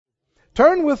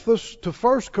Turn with us to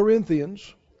 1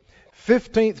 Corinthians,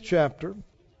 15th chapter.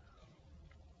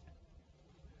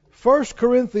 1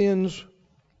 Corinthians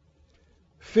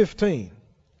 15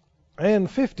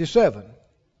 and 57.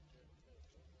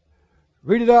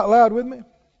 Read it out loud with me.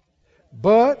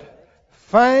 But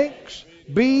thanks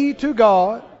be to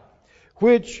God,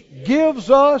 which gives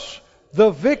us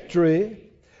the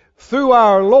victory through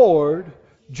our Lord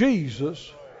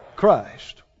Jesus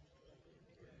Christ.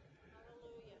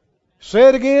 Say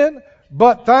it again.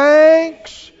 But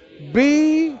thanks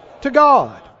be to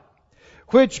God,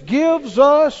 which gives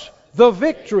us the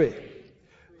victory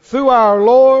through our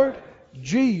Lord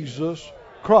Jesus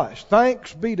Christ.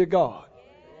 Thanks be to God,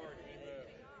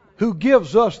 who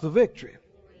gives us the victory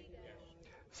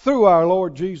through our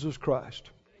Lord Jesus Christ.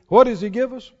 What does He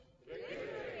give us?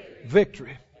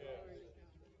 Victory.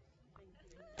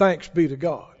 Thanks be to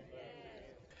God.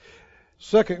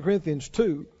 2 Corinthians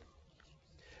 2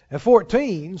 and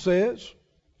 14 says,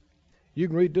 you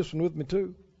can read this one with me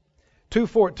too.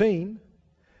 2:14.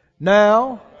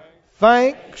 Now,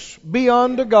 thanks be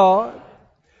unto God,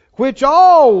 which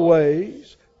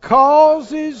always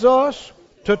causes us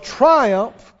to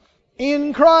triumph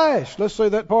in Christ. Let's say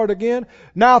that part again.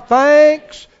 Now,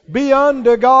 thanks be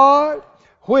unto God,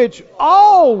 which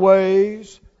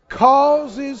always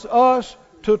causes us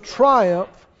to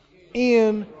triumph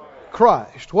in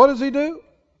Christ. What does He do?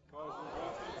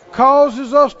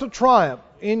 Causes us to triumph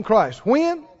in Christ.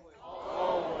 When?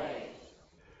 Always.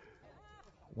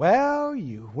 Well,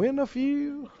 you win a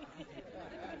few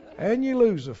and you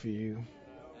lose a few.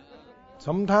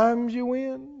 Sometimes you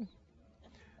win,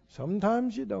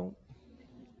 sometimes you don't.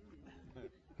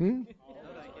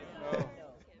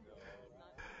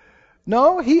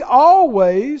 No, He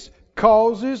always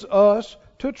causes us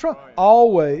to triumph.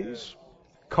 Always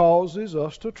causes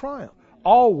us to triumph.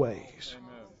 Always.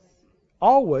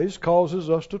 Always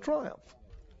causes us to triumph.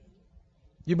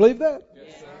 You believe that?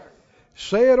 Yes, sir.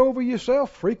 Say it over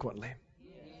yourself frequently.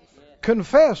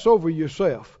 Confess over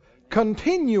yourself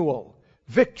continual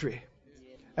victory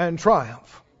and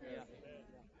triumph.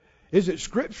 Is it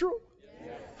scriptural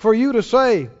for you to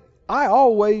say, I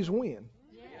always win?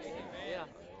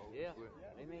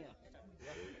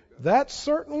 That's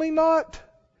certainly not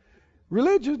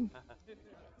religion,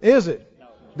 is it?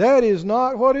 That is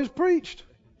not what is preached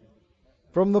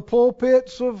from the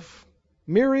pulpits of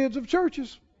myriads of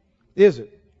churches, is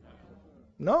it?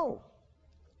 No.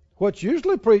 What's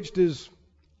usually preached is,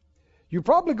 you're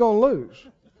probably going to lose,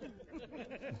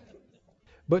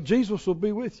 but Jesus will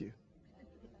be with you.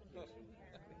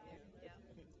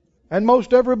 And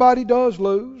most everybody does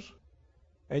lose,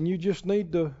 and you just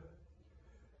need to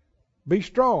be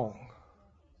strong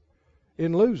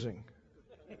in losing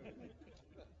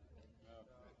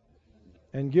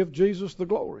and give Jesus the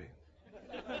glory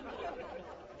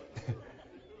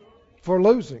for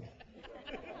losing.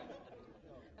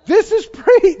 This is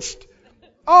preached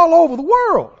all over the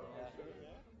world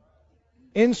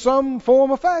in some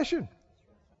form or fashion.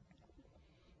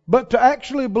 But to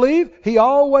actually believe He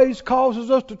always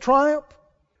causes us to triumph,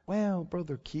 well,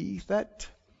 Brother Keith, that's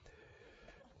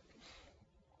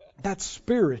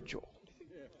spiritual.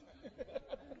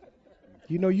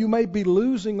 You know, you may be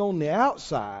losing on the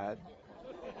outside,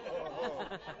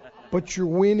 but you're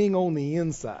winning on the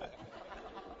inside.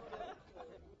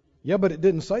 Yeah, but it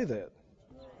didn't say that.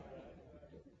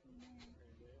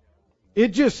 It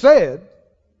just said,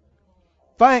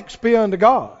 thanks be unto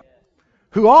God,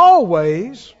 who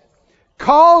always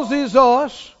causes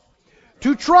us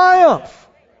to triumph.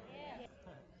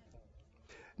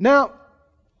 Now,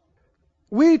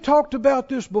 we talked about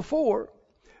this before,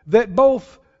 that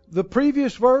both the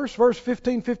previous verse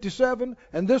 15:57,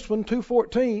 and this one,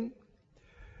 2:14,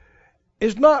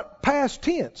 is not past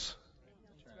tense.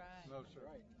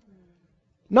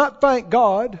 Not thank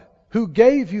God who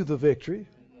gave you the victory.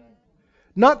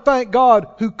 Not thank God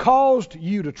who caused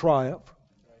you to triumph.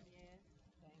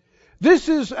 This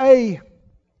is an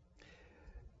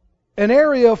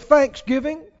area of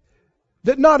thanksgiving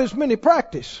that not as many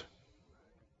practice.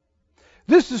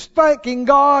 This is thanking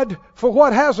God for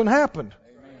what hasn't happened.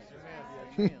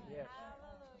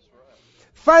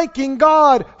 Thanking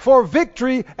God for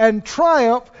victory and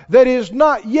triumph that is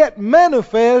not yet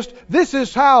manifest. This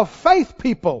is how faith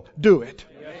people do it.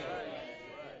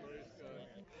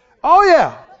 Oh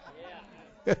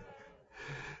yeah.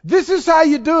 This is how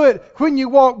you do it when you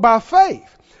walk by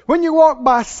faith. When you walk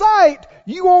by sight,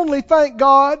 you only thank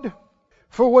God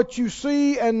for what you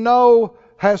see and know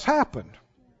has happened.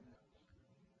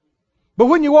 But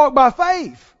when you walk by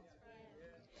faith,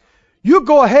 you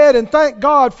go ahead and thank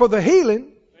God for the healing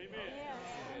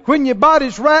when your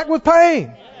body's racked with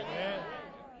pain.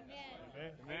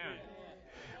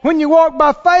 When you walk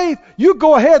by faith, you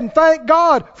go ahead and thank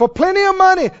God for plenty of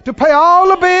money to pay all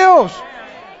the bills.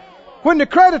 When the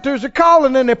creditors are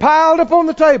calling and they're piled up on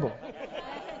the table,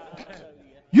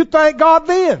 you thank God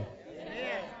then.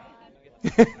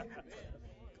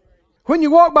 When you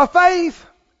walk by faith,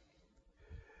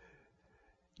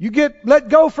 you get let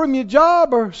go from your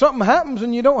job or something happens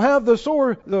and you don't have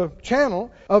the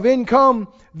channel of income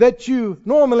that you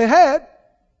normally had.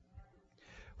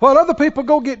 While other people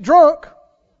go get drunk,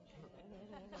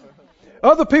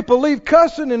 other people leave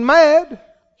cussing and mad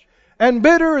and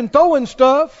bitter and throwing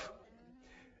stuff.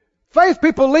 Faith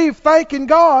people leave thanking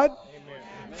God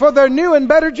for their new and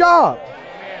better job.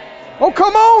 Oh,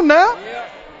 come on now.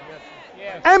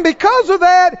 And because of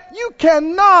that, you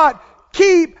cannot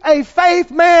keep a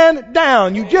faith man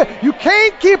down. You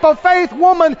can't keep a faith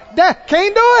woman down.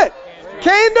 Can't do it.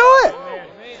 Can't do it.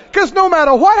 Because no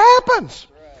matter what happens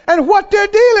and what they're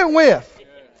dealing with,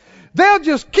 they'll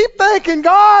just keep thanking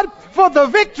God for the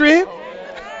victory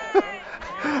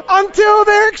until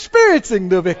they're experiencing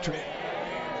the victory.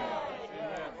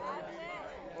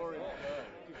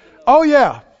 Oh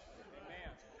yeah.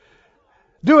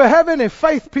 Do we have any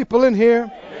faith people in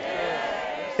here?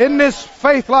 In this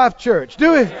Faith Life Church?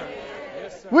 Do we?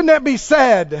 Wouldn't that be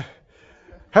sad to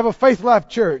have a Faith Life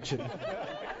Church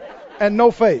and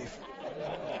no faith?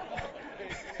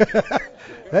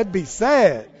 That'd be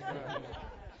sad.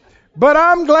 But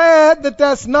I'm glad that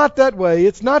that's not that way.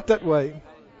 It's not that way.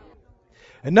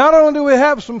 And not only do we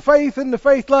have some faith in the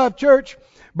Faith Life Church,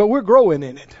 but we're growing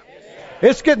in it.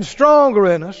 It's getting stronger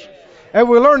in us. And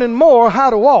we're learning more how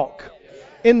to walk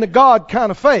in the God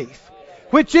kind of faith,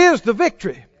 which is the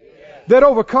victory that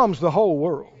overcomes the whole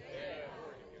world.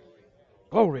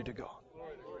 Glory to God.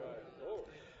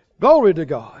 Glory to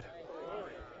God.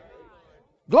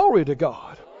 Glory to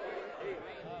God.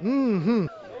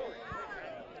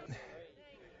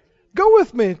 Go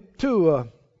with me to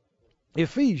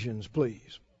Ephesians,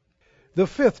 please. The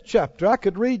 5th chapter. I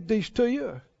could read these to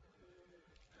you.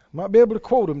 Might be able to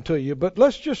quote them to you, but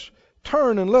let's just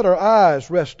turn and let our eyes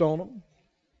rest on them.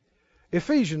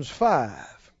 Ephesians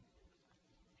 5.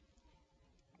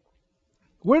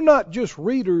 We're not just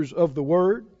readers of the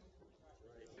Word.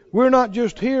 We're not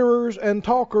just hearers and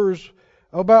talkers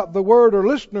about the Word or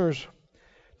listeners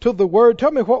to the Word.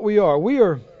 Tell me what we are.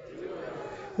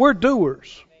 We're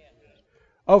doers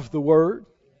of the Word.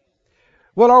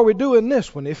 What are we doing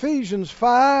this one? Ephesians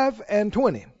 5 and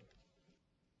 20.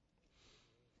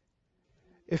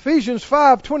 Ephesians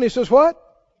 5:20 says what?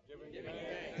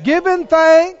 Giving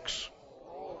thanks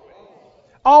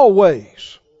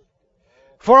always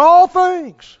for all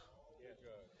things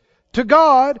to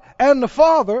God and the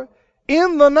Father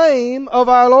in the name of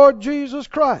our Lord Jesus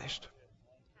Christ.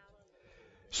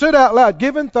 Say it out loud.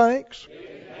 Giving thanks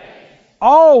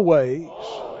always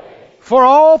for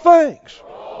all things.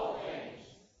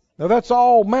 Now that's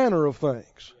all manner of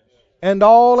things and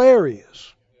all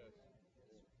areas.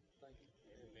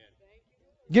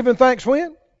 Giving thanks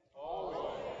when?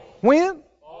 When?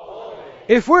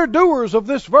 If we're doers of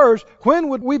this verse, when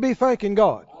would we be thanking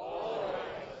God?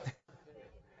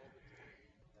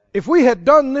 If we had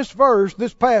done this verse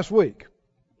this past week,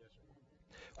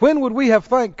 when would we have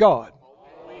thanked God?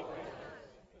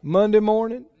 Monday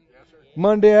morning,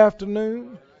 Monday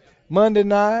afternoon, Monday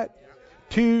night,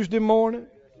 Tuesday morning,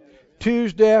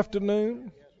 Tuesday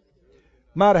afternoon.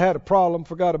 Might have had a problem,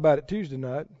 forgot about it Tuesday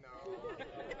night.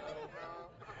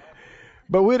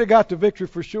 But we'd have got the victory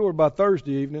for sure by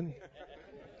Thursday evening.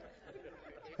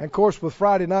 And of course, with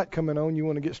Friday night coming on, you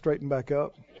want to get straightened back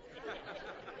up.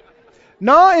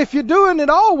 No, if you're doing it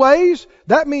always,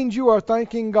 that means you are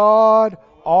thanking God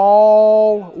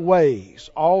always,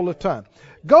 all the time.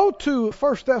 Go to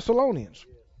 1 Thessalonians,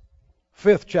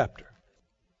 5th chapter,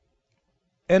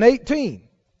 and 18.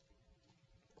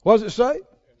 What does it say?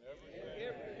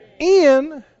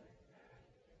 In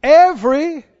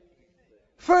everything.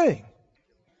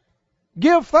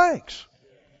 Give thanks.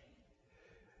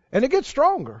 And it gets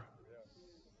stronger.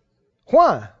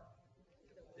 Why?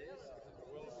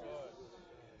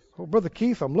 Oh, Brother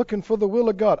Keith, I'm looking for the will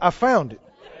of God. I found it.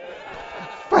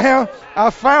 I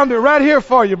found it right here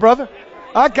for you, brother.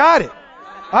 I got it.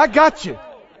 I got you.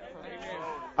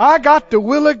 I got the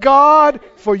will of God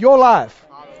for your life.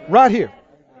 Right here.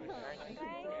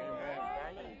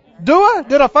 Do I?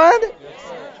 Did I find it?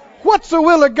 What's the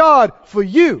will of God for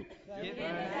you?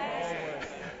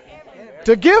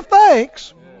 To give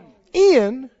thanks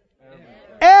in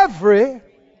everything.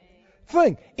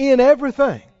 In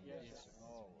everything.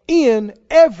 In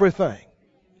everything.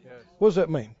 What does that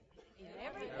mean?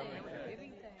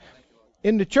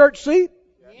 In the church seat?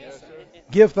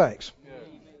 Give thanks.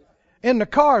 In the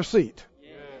car seat.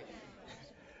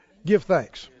 Give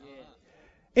thanks.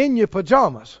 In your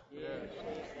pajamas.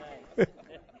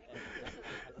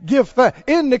 Give thanks.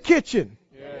 In the kitchen.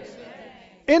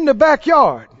 In the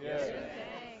backyard.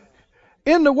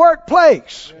 In the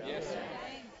workplace.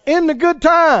 In the good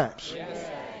times.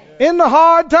 In the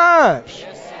hard times.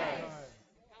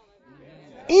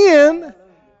 In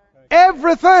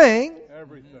everything.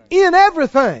 In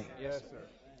everything.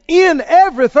 In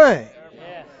everything.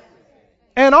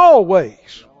 And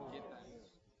always.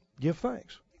 Give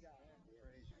thanks.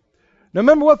 Now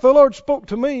remember what the Lord spoke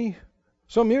to me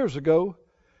some years ago.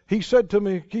 He said to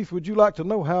me, Keith, would you like to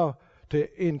know how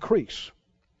to increase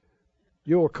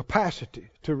your capacity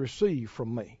to receive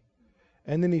from me?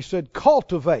 And then he said,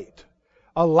 cultivate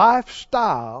a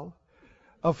lifestyle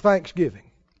of thanksgiving.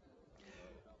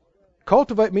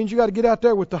 Cultivate means you got to get out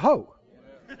there with the hoe.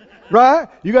 Right?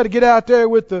 You got to get out there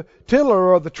with the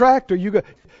tiller or the tractor. You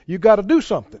got to do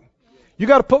something. You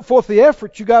got to put forth the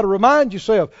effort. You got to remind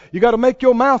yourself. You got to make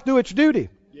your mouth do its duty.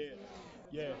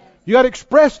 You got to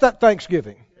express that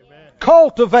thanksgiving.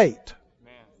 Cultivate.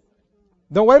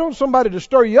 Don't wait on somebody to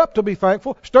stir you up to be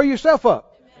thankful. Stir yourself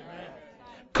up.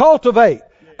 Cultivate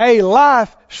a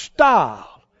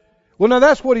lifestyle. Well, now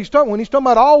that's what he's talking. When he's talking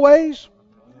about always,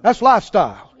 that's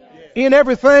lifestyle. In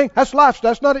everything, that's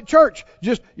lifestyle. That's not at church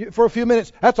just for a few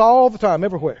minutes. That's all the time,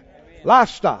 everywhere.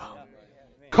 Lifestyle.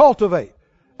 Cultivate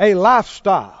a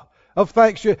lifestyle of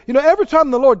thanksgiving. You know, every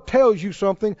time the Lord tells you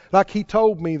something, like He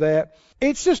told me that,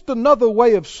 it's just another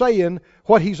way of saying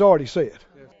what He's already said.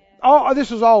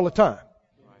 This is all the time.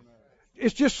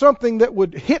 It's just something that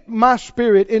would hit my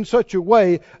spirit in such a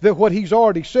way that what He's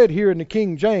already said here in the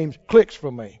King James clicks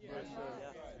for me.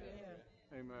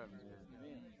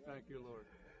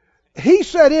 He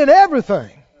said, in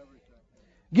everything,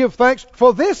 give thanks,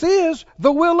 for this is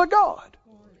the will of God.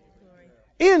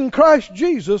 In Christ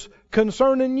Jesus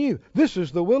concerning you. This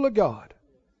is the will of God.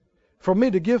 For me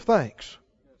to give thanks.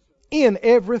 In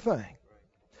everything.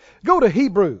 Go to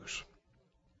Hebrews.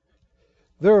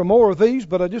 There are more of these,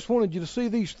 but I just wanted you to see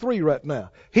these three right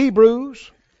now.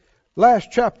 Hebrews, last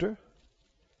chapter,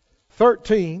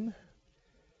 13.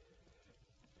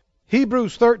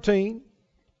 Hebrews 13.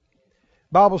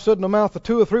 Bible said, in the mouth of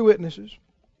 2 or 3 witnesses,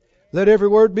 let every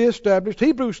word be established.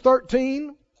 Hebrews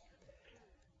 13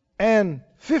 and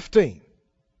 15.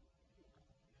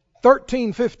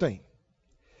 13:15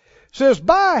 says,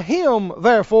 by Him,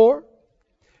 therefore,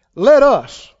 let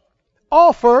us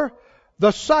offer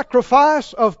the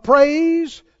sacrifice of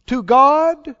praise to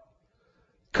God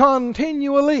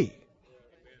continually.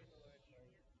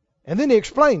 And then he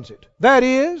explains it. That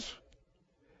is,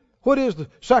 what is the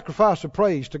sacrifice of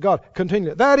praise to God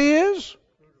continually? That is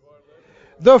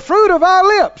the fruit of our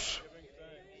lips,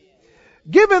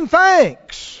 giving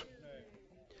thanks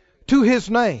to His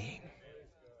name.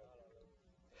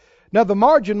 Now the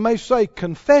margin may say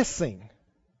confessing,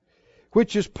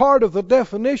 which is part of the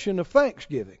definition of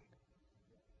thanksgiving.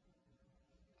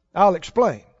 I'll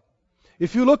explain.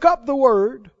 If you look up the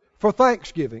word for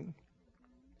thanksgiving,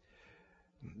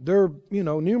 there are,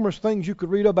 numerous things you could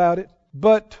read about it,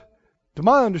 but to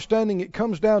my understanding, it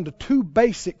comes down to 2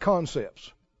 basic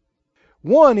concepts.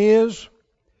 One is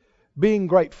being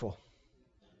grateful.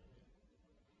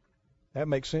 That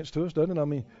makes sense to us, doesn't it? I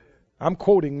mean, I'm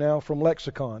quoting now from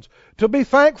lexicons. To be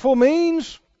thankful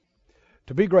means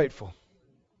to be grateful.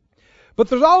 But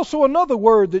there's also another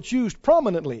word that's used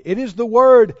prominently. It is the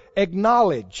word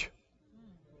acknowledge,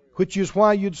 which is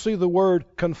why you'd see the word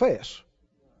confess.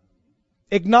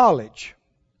 Acknowledge.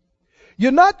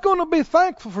 You're not going to be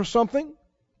thankful for something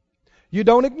you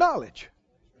don't acknowledge.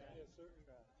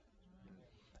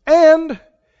 And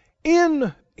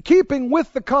in keeping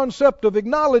with the concept of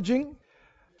acknowledging,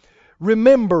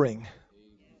 remembering.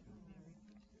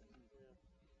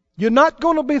 You're not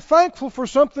going to be thankful for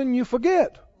something you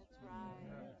forget.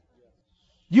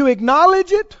 You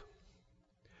acknowledge it.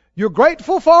 You're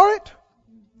grateful for it.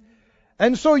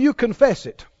 And so you confess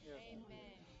it.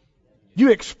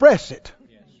 You express it.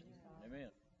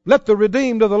 Let the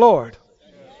redeemed of the Lord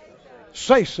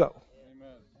say so.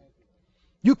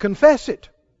 You confess it.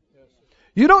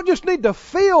 You don't just need to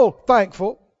feel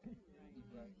thankful.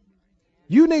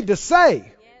 You need to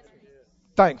say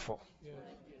thankful.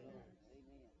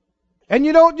 And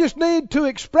you don't just need to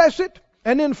express it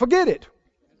and then forget it.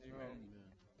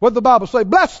 What the Bible say?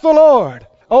 Bless the Lord,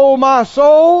 O my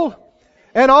soul,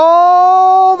 and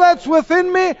all that's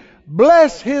within me.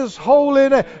 Bless His holy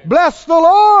name. Bless the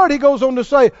Lord, he goes on to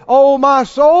say, O my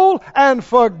soul, and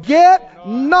forget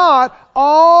not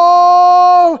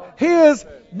all His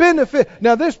benefit.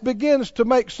 Now this begins to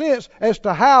make sense as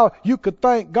to how you could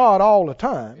thank God all the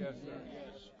time.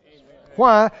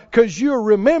 Why? Because you're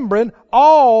remembering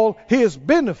all His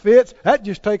benefits. That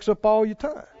just takes up all your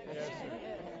time.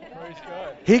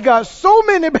 He got so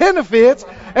many benefits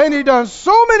and He done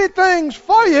so many things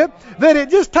for you that it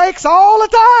just takes all the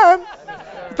time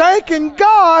thanking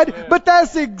God. But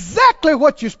that's exactly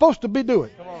what you're supposed to be doing.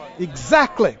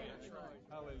 Exactly.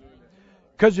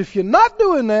 Because if you're not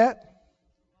doing that,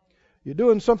 you're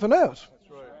doing something else.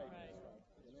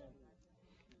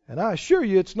 And I assure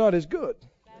you it's not as good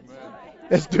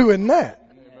as doing that.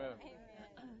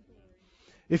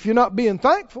 If you're not being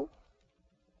thankful,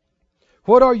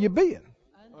 what are you being?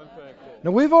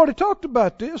 Now, we've already talked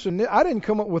about this, and I didn't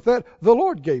come up with that. The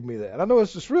Lord gave me that. I know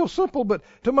it's just real simple, but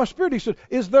to my spirit, He said,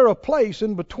 is there a place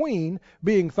in between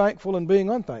being thankful and being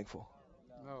unthankful?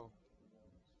 No.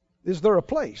 Is there a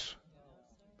place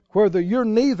where you're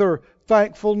neither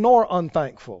thankful nor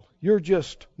unthankful? You're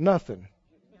just nothing.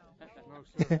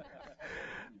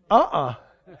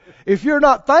 If you're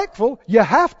not thankful, you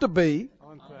have to be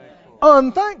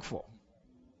unthankful.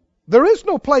 There is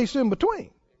no place in between.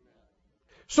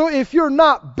 So if you're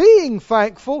not being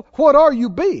thankful, what are you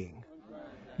being?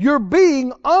 You're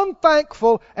being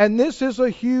unthankful, and this is a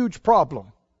huge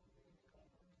problem.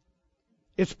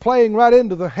 It's playing right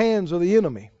into the hands of the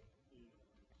enemy.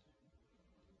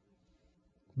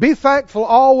 Be thankful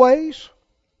always.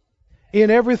 In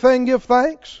everything give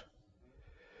thanks.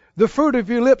 The fruit of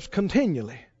your lips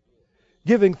continually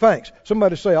giving thanks.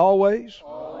 Somebody say always.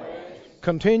 Always.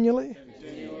 Continually.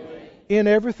 In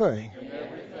everything.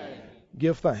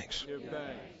 Give thanks.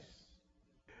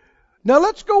 Now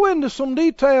let's go into some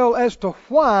detail as to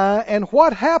why and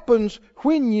what happens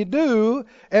when you do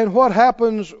and what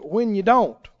happens when you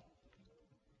don't.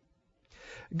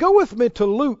 Go with me to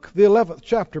Luke, the 11th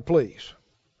chapter, please.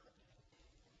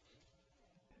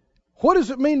 What does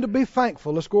it mean to be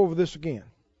thankful? Let's go over this again.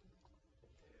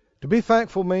 To be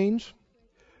thankful means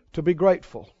to be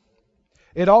grateful.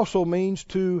 It also means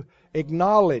to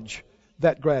acknowledge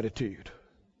that gratitude.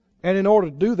 And in order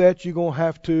to do that, you're going to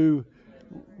have to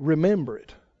remember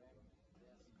it.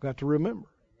 You've got to remember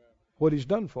what He's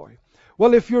done for you.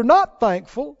 Well, if you're not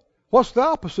thankful, what's the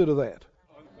opposite of that?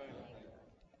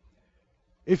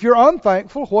 If you're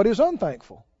unthankful, what is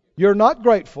unthankful? You're not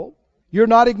grateful. You're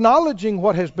not acknowledging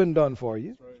what has been done for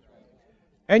you.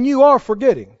 And you are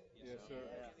forgetting.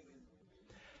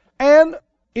 And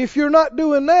if you're not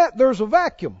doing that, there's a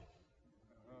vacuum.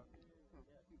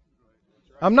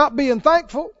 I'm not being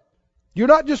thankful. You're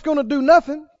not just going to do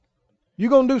nothing.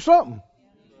 You're going to do something.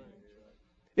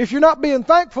 If you're not being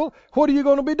thankful, what are you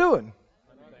going to be doing?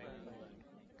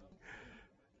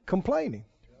 Complaining.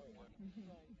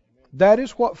 That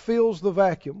is what fills the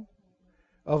vacuum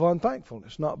of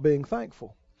unthankfulness, not being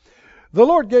thankful. The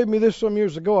Lord gave me this some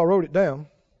years ago. I wrote it down.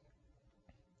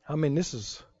 I mean, this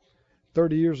is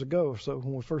 30 years ago or so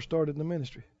when we first started in the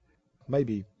ministry.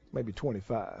 Maybe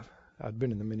 25. I'd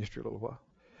been in the ministry a little while.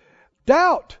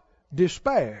 Doubt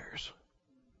despairs,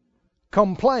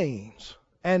 complains,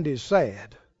 and is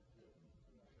sad.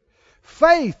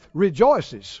 Faith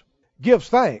rejoices, gives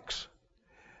thanks,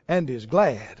 and is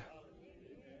glad.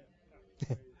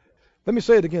 Let me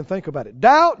say it again. Think about it.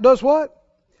 Doubt does what?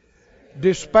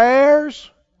 Despairs.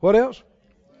 What else?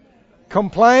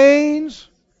 Complains,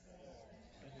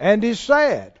 and is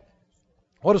sad.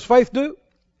 What does faith do?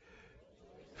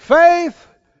 Faith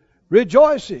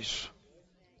rejoices,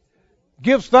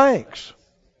 gives thanks,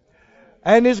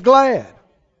 and is glad.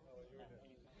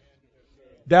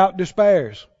 Doubt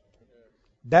despairs.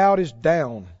 Doubt is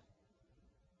down.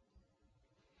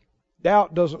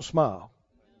 Doubt doesn't smile.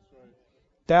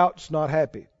 Doubt's not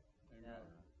happy.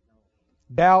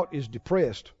 Doubt is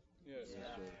depressed.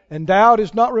 And doubt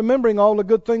is not remembering all the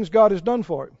good things God has done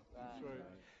for it.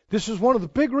 This is one of the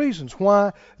big reasons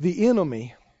why the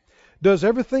enemy does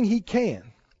everything he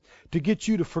can to get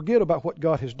you to forget about what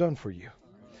God has done for you.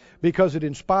 Because it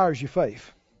inspires your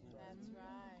faith.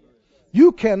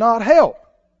 You cannot help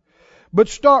but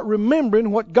start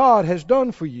remembering what God has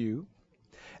done for you,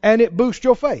 and it boosts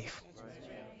your faith.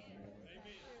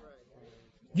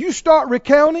 You start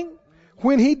recounting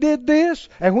when He did this,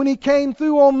 and when He came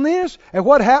through on this, and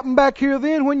what happened back here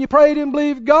then when you prayed and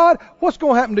believed God, what's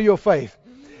going to happen to your faith?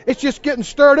 It's just getting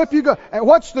stirred up. You go, and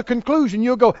what's the conclusion?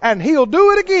 You'll go, and He'll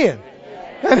do it again.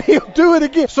 And He'll do it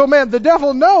again. So man, the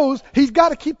devil knows he's got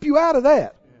to keep you out of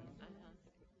that.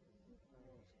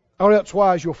 Or else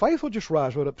why your faith will just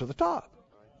rise right up to the top.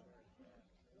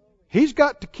 He's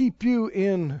got to keep you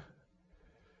in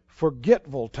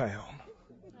forgetful town.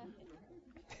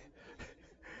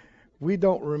 We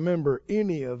don't remember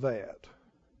any of that.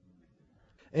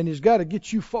 And He's got to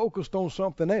get you focused on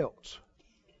something else.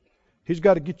 He's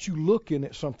got to get you looking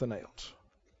at something else.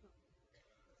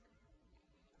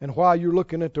 And while you're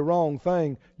looking at the wrong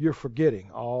thing, you're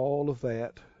forgetting all of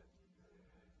that.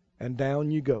 And down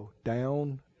you go.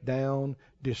 Down, down,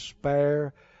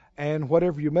 despair. And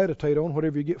whatever you meditate on,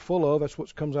 whatever you get full of, that's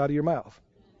what comes out of your mouth.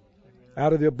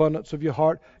 Out of the abundance of your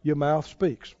heart, your mouth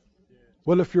speaks.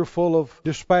 Well, if you're full of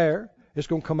despair, it's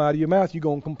going to come out of your mouth. You're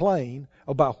going to complain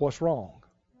about what's wrong.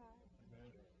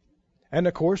 And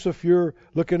of course, if you're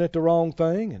looking at the wrong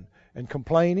thing and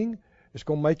complaining, it's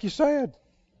going to make you sad.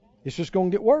 It's just going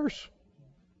to get worse.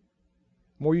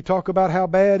 The more you talk about how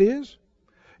bad it is,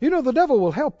 you know, the devil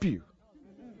will help you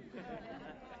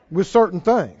with certain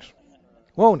things,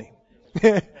 won't he?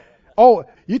 Oh,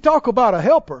 you talk about a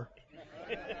helper.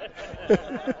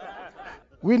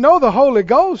 We know the Holy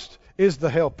Ghost is the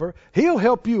helper. He'll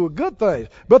help you with good things.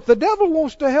 But the devil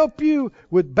wants to help you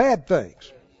with bad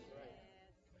things.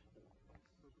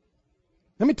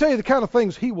 Let me tell you the kind of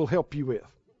things he will help you with.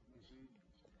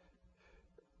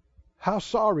 How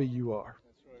sorry you are.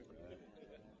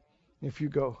 If you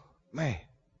go, man,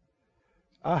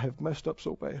 I have messed up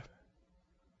so bad.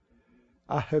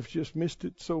 I have just missed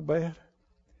it so bad.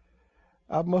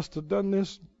 I must have done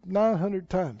this 900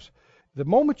 times. The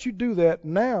moment you do that,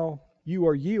 now you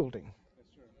are yielding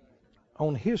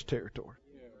on his territory.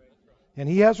 And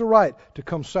he has a right to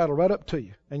come saddle right up to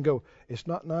you and go, it's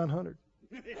not 900.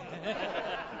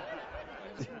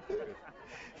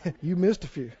 You missed a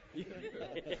few.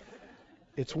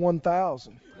 It's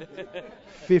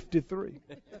 1,053.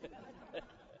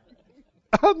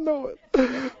 I know it.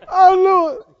 I know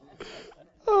it.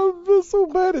 I feel so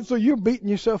bad. And so you're beating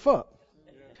yourself up.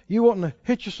 You wanting to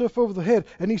hit yourself over the head.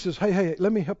 And he says, hey,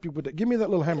 let me help you with that. Give me that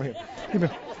little hammer here.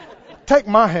 Take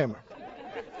my hammer.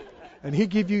 And he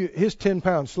give you his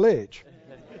 10-pound sledge.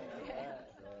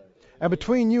 And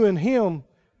between you and him,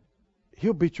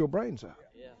 he'll beat your brains out.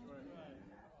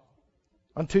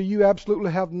 Until you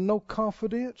absolutely have no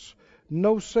confidence,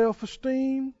 no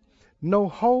self-esteem, no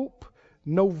hope,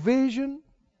 no vision.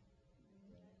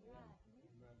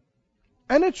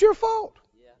 And it's your fault.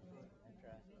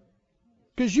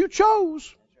 Because you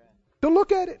chose to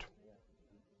look at it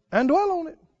and dwell on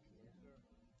it.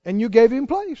 And you gave him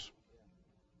place.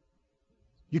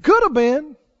 You could have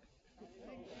been.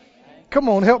 Come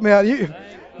on, help me out. You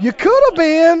could have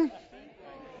been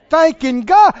thanking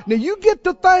God. Now you get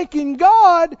to thanking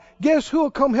God, guess who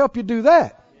will come help you do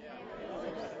that?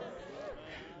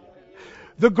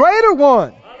 The greater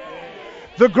one.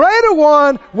 The greater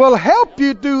one will help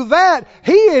you do that.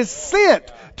 He is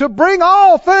sent to bring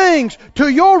all things to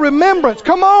your remembrance.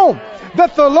 Come on.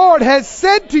 That the Lord has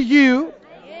said to you,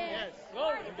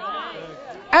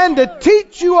 and to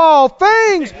teach you all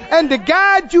things, and to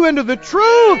guide you into the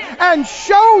truth, and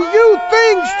show you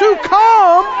things to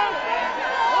come.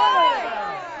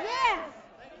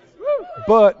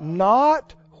 But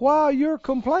not while you're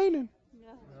complaining.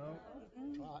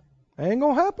 Ain't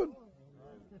going to happen.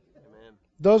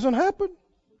 Doesn't happen.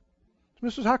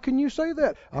 Mrs. How can you say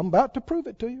that? I'm about to prove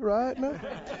it to you right now.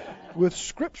 With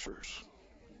scriptures.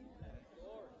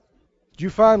 Did you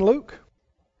find Luke?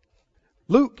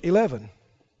 Luke 11.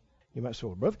 You might say,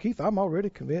 well, Brother Keith, I'm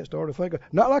already convinced.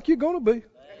 Not like you're going to be.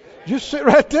 Just sit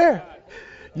right there.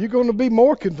 You're going to be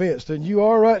more convinced than you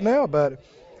are right now about it.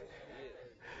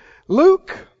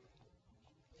 Luke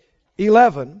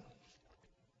 11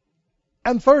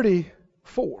 and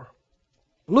 34.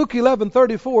 Luke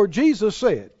 11:34, Jesus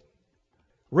said,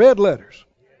 red letters,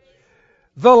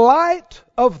 the light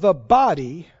of the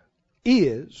body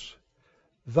is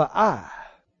the eye.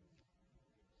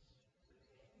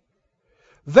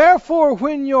 Therefore,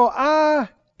 when your eye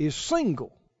is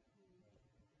single,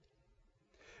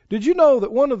 did you know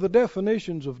that one of the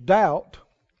definitions of doubt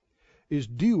is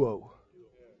duo?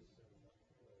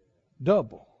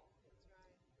 Double.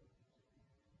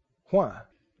 Why?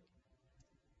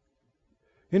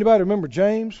 Anybody remember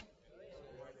James?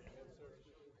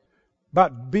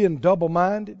 About being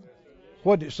double-minded?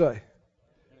 What did it say?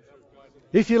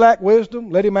 If you lack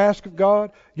wisdom, let him ask of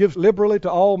God. Gives liberally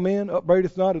to all men,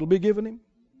 upbraideth not, it'll be given him.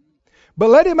 But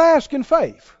let him ask in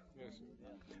faith,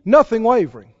 nothing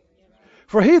wavering.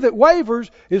 For he that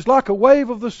wavers is like a wave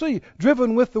of the sea,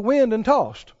 driven with the wind and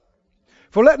tossed.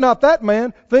 For let not that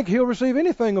man think he'll receive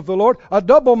anything of the Lord. A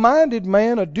double-minded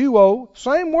man, a duo,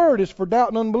 same word is for doubt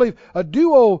and unbelief. A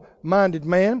duo-minded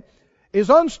man is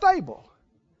unstable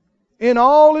in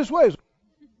all his ways.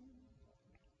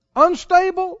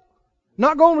 Unstable,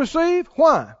 not going to receive.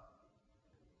 Why?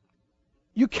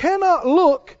 You cannot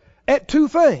look at two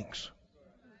things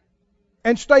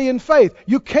and stay in faith.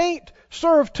 You can't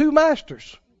serve two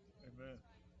masters.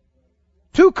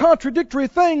 Two contradictory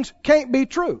things can't be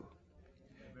true.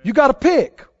 You got to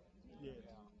pick.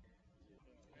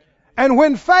 And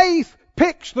when faith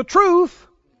picks the truth,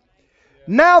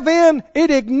 now then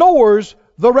it ignores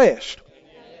the rest.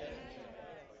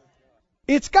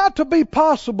 It's got to be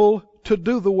possible to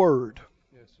do the Word.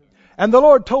 And the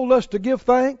Lord told us to give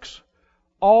thanks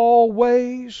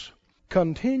always,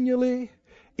 continually,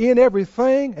 in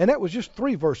everything. And that was just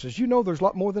 3 verses. You know there's a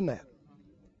lot more than that.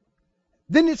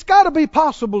 Then it's got to be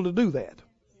possible to do that.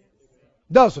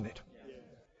 Doesn't it?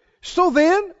 So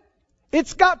then,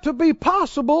 it's got to be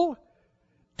possible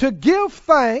to give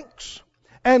thanks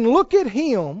and look at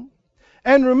Him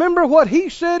and remember what He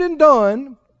said and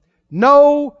done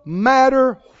no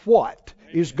matter what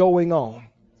is going on.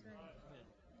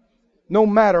 No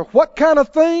matter what kind of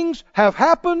things have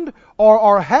happened or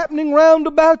are happening round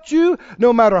about you,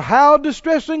 no matter how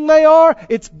distressing they are,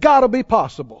 it's got to be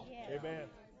possible. Amen.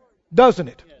 Doesn't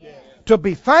it? Yes. To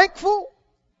be thankful,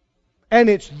 and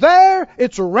it's there,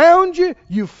 it's around you,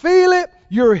 you feel it,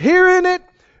 you're hearing it,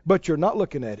 but you're not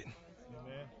looking at it.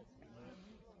 Amen.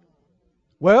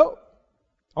 Well,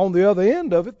 on the other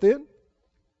end of it then,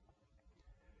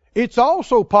 it's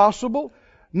also possible,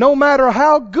 no matter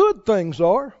how good things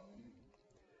are,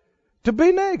 to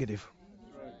be negative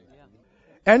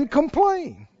and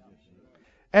complain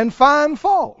and find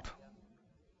fault.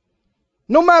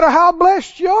 No matter how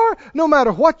blessed you are, no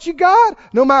matter what you got,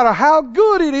 no matter how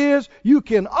good it is, you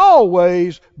can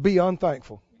always be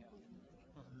unthankful.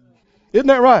 Isn't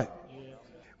that right?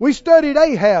 We studied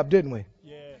Ahab, didn't we?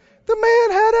 The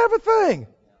man had everything.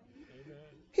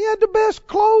 He had the best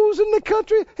clothes in the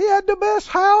country. He had the best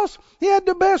house. He had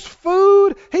the best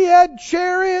food. He had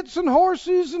chariots and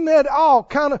horses and had all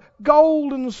kind of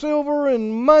gold and silver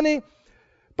and money.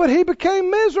 But he became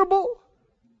miserable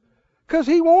because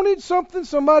he wanted something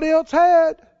somebody else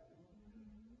had.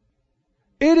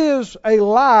 It is a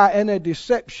lie and a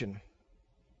deception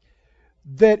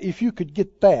that if you could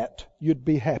get that, you'd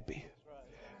be happy.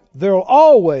 There'll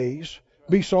always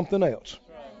be something else.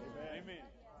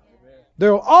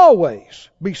 There'll always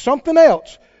be something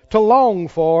else to long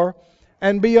for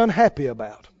and be unhappy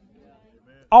about.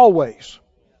 Always.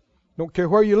 Don't care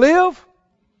where you live.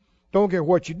 Don't care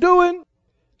what you're doing.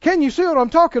 Can you see what I'm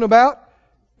talking about?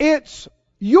 It's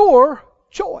your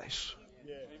choice.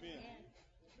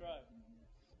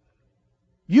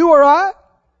 You or I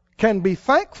can be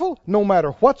thankful no matter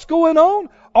what's going on,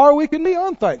 or we can be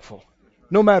unthankful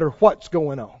no matter what's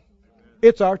going on.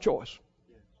 It's our choice.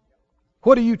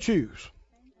 What do you choose?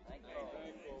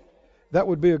 That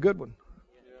would be a good one.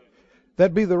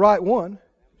 That'd be the right one.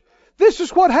 This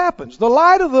is what happens. The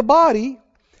light of the body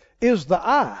is the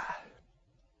eye.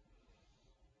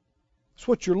 That's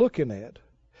what you're looking at.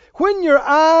 When your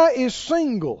eye is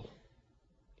single,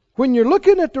 when you're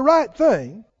looking at the right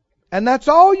thing, and that's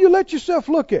all you let yourself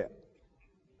look at.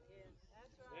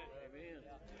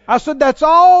 I said that's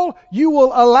all you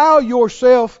will allow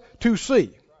yourself to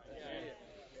see.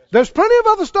 There's plenty of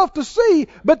other stuff to see,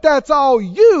 but that's all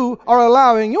you are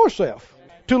allowing yourself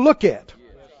to look at.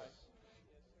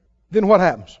 Then what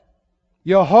happens?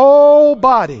 Your whole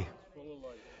body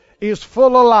is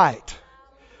full of light.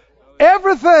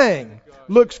 Everything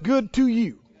looks good to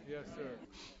you.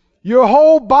 Your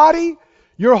whole body,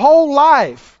 your whole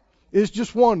life is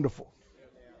just wonderful.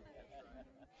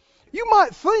 You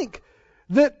might think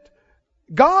that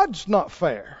God's not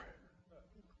fair.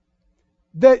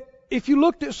 That if you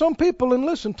looked at some people and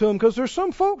listened to them, because there's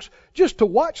some folks, just to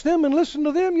watch them and listen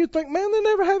to them, you'd think, man, they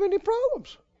never have any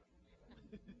problems.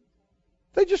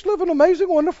 They just live an amazing,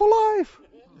 wonderful life.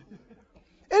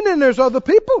 And then there's other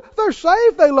people, they're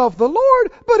saved, they love the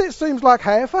Lord, but it seems like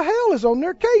half of hell is on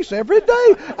their case every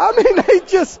day. I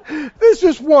mean, there's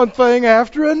just one thing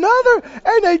after another,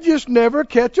 and they just never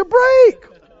catch a break.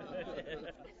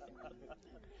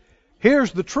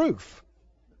 Here's the truth.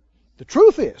 The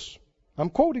truth is, I'm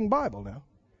quoting Bible now,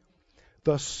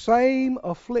 the same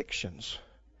afflictions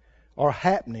are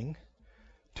happening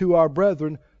to our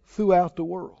brethren throughout the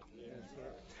world.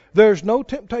 There's no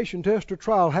temptation, test, or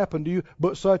trial happen to you,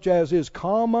 but such as is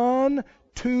common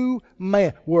to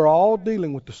man. We're all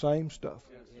dealing with the same stuff.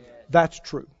 That's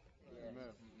true.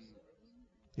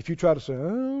 If you try to say,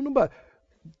 oh, nobody,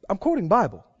 I'm quoting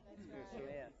Bible.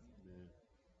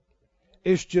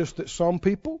 It's just that some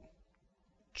people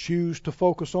choose to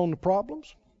focus on the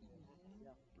problems.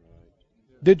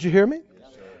 Did you hear me?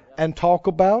 And talk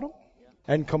about them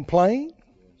and complain.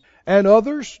 And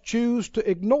others choose to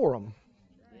ignore them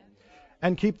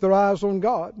and keep their eyes on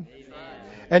God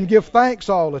and give thanks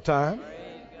all the time.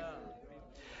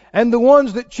 And the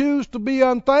ones that choose to be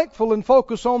unthankful and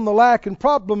focus on the lack and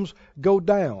problems go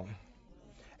down.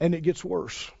 And it gets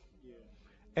worse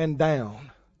and down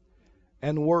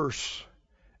and worse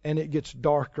and it gets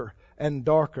darker and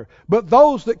darker. But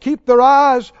those that keep their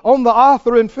eyes on the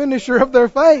author and finisher of their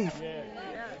faith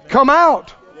come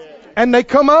out, and they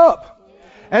come up,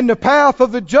 and the path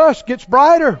of the just gets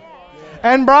brighter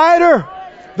and brighter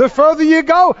the further you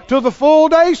go to the full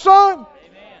day sun.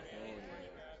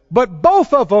 But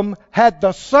both of them had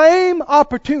the same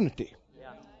opportunity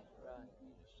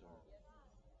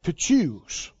to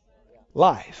choose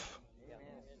life.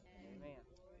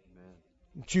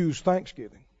 Choose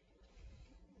thanksgiving.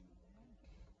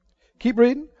 Keep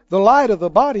reading. The light of the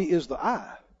body is the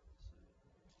eye.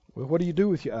 Well, what do you do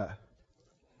with your eye?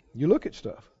 You look at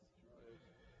stuff.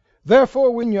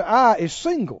 Therefore, when your eye is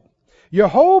single, your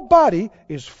whole body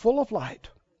is full of light.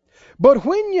 But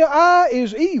when your eye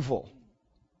is evil,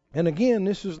 and again,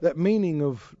 this is that meaning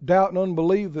of doubt and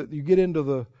unbelief that you get into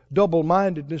the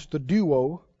double-mindedness, the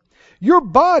duo. Your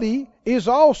body is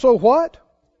also what?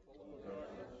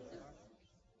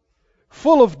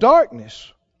 Full of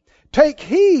darkness. Take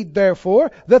heed,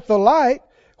 therefore, that the light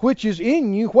which is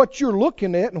in you, what you're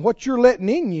looking at and what you're letting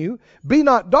in you, be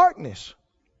not darkness.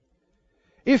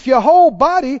 If your whole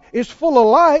body is full of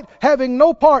light, having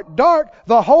no part dark,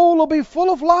 the whole will be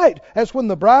full of light, as when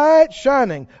the bright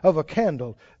shining of a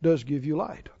candle does give you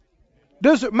light.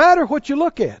 Does it matter what you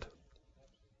look at?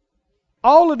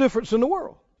 All the difference in the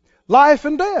world. Life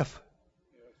and death.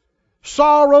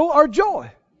 Sorrow or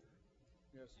joy.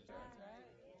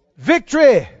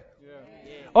 Victory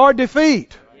or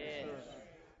defeat.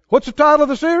 What's the title of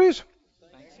the series?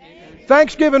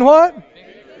 Thanksgiving what?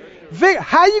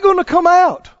 How are you going to come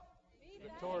out?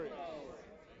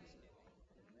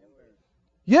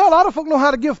 Yeah, a lot of folk know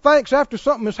how to give thanks after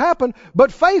something has happened,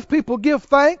 but faith people give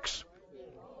thanks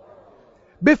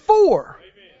before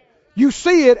you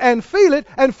see it and feel it,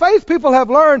 and faith people have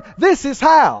learned this is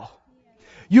how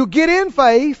you get in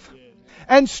faith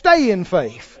and stay in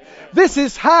faith. This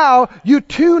is how you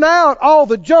tune out all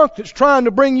the junk that's trying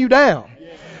to bring you down.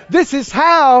 This is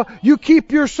how you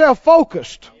keep yourself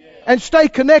focused and stay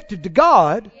connected to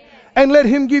God and let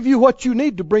Him give you what you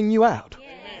need to bring you out.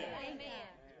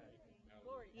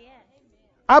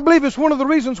 I believe it's one of the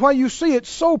reasons why you see it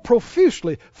so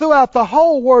profusely throughout the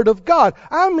whole Word of God.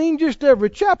 I mean, just every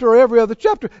chapter or every other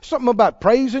chapter, something about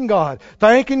praising God,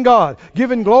 thanking God,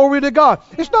 giving glory to God.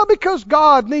 It's not because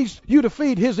God needs you to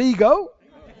feed His ego.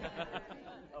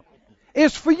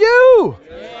 It's for you.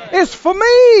 It's for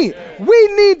me. We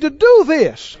need to do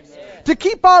this to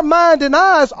keep our mind and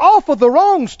eyes off of the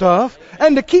wrong stuff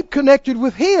and to keep connected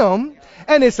with Him.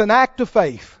 And it's an act of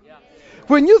faith.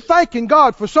 When you're thanking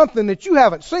God for something that you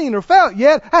haven't seen or felt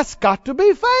yet, that's got to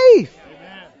be faith.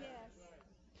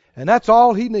 And that's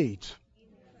all He needs.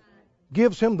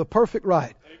 Gives Him the perfect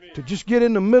right to just get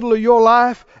in the middle of your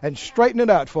life and straighten it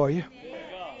out for you.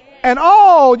 And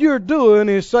all you're doing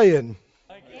is saying,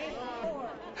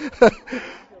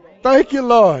 thank you,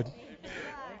 Lord.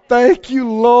 Thank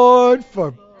you, Lord,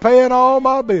 for paying all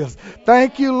my bills.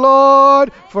 Thank you,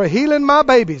 Lord, for healing my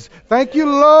babies. Thank you,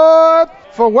 Lord,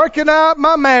 for working out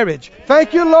my marriage.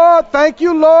 Thank you, Lord. Thank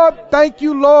you, Lord. Thank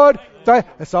you, Lord.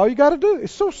 That's all you got to do.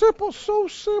 It's so simple, so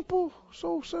simple,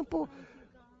 so simple.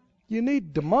 You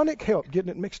need demonic help getting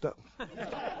it mixed up.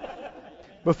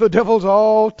 But the devil's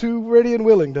all too ready and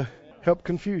willing to help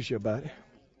confuse you about it.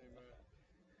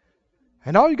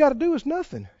 And all you got to do is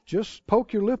nothing. Just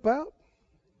poke your lip out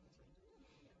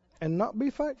and not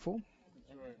be thankful.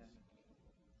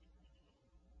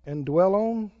 And dwell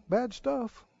on bad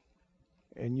stuff.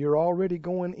 And you're already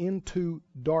going into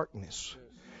darkness.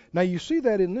 Now you see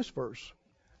that in this verse.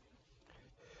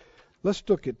 Let's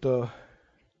look at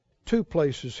two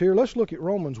places here. Let's look at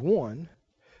Romans 1,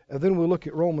 and then we'll look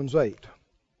at Romans 8.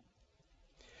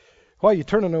 While you're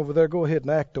turning over there, go ahead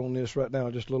and act on this right now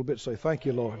just a little bit. Say, thank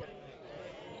you, Lord.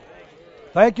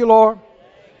 Thank you, Lord.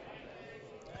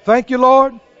 Thank you,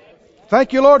 Lord.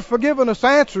 Thank you, Lord, for giving us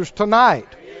answers tonight.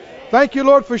 Thank you,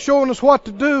 Lord, for showing us what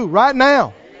to do right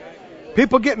now.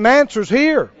 People getting answers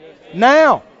here,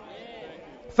 now.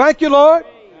 Thank you, Lord.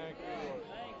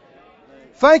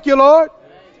 Thank you, Lord.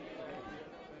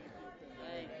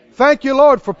 Thank you,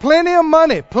 Lord, for plenty of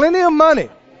money, plenty of money,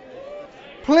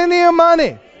 plenty of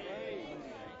money.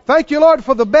 Thank you, Lord,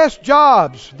 for the best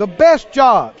jobs, the best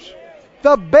jobs,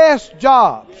 the best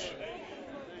jobs.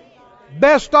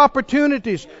 Best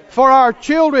opportunities for our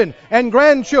children and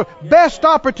grandchildren. Best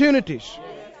opportunities.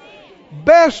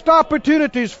 Best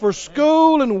opportunities for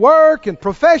school and work and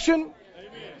profession.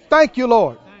 Thank you,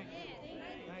 Lord.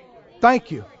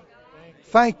 Thank you.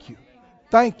 Thank you.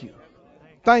 Thank you.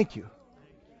 Thank you.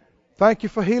 Thank you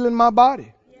for healing my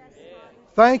body.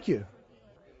 Thank you.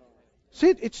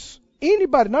 See, it's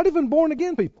anybody, not even born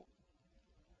again people.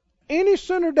 any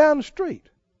sinner down the street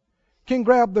can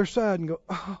grab their side and go,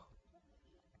 oh,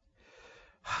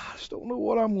 I just don't know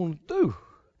what I'm going to do.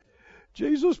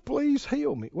 Jesus, please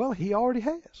heal me. Well, He already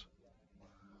has.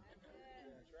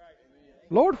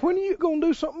 Lord, when are you going to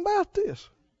do something about this?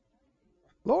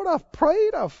 Lord, I've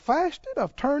prayed, I've fasted,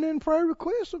 I've turned in prayer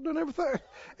requests, I've done everything.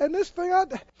 And this thing,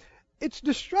 it's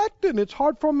distracting. It's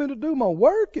hard for me to do my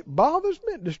work. It bothers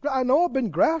me. I know I've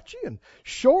been grouchy and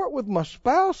short with my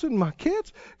spouse and my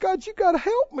kids. God, you got to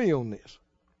help me on this.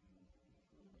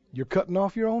 You're cutting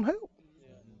off your own help.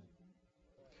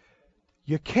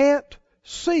 You can't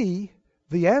see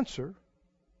the answer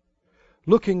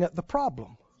looking at the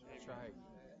problem.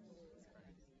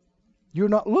 You're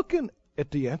not looking at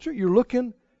the answer. You're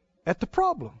looking at the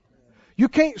problem. You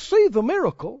can't see the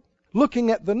miracle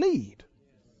looking at the need.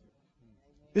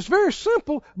 It's very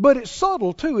simple, but it's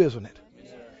subtle too, isn't it?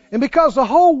 And because the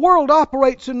whole world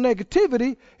operates in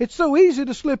negativity, it's so easy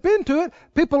to slip into it,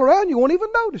 people around you won't even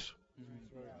notice.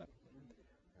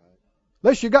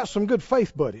 Unless you got some good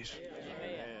faith buddies.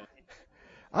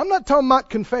 I'm not talking about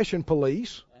confession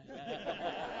police.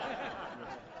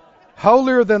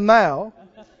 Holier than thou.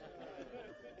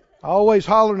 Always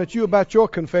hollering at you about your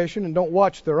confession and don't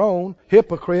watch their own.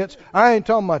 Hypocrites. I ain't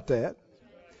talking about that.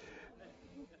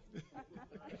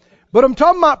 But I'm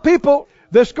talking about people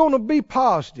that's going to be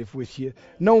positive with you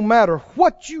no matter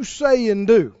what you say and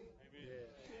do.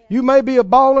 You may be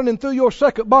a-bawling and through your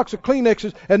second box of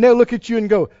Kleenexes and they'll look at you and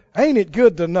go, ain't it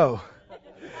good to know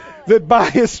that by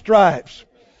His stripes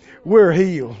we're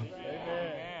healed?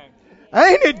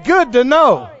 Ain't it good to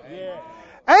know?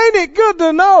 Ain't it good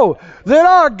to know that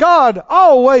our God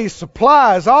always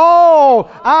supplies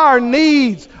all our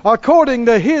needs according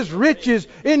to His riches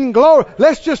in glory?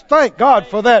 Let's just thank God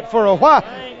for that for a while.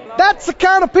 That's the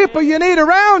kind of people you need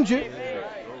around you.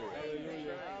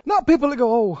 Not people that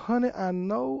go, oh, honey, I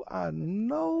know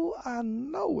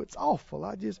it's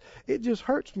awful. It just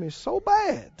hurts me so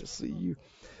bad to see you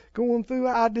going through.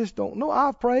 I just don't know.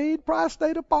 I prayed, probably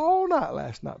stayed up all night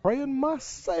last night praying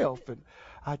myself, and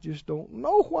I just don't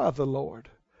know why the Lord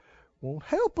won't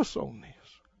help us on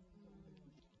this.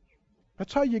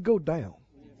 That's how you go down.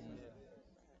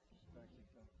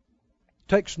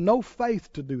 Takes no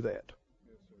faith to do that.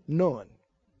 None.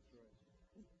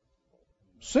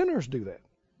 Sinners do that.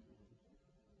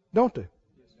 Don't they?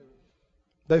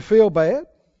 They feel bad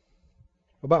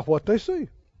about what they see.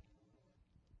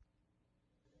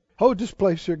 Hold this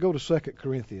place here. Go to 2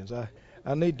 Corinthians.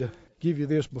 I need to give you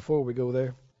this before we go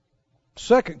there.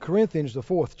 2 Corinthians, the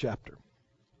 4th chapter.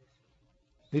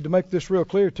 Need to make this real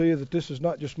clear to you that this is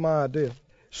not just my idea.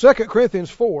 2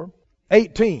 Corinthians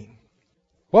 4:18.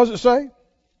 What does it say?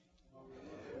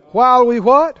 While we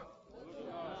what?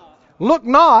 Look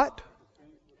not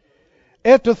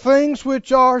at the things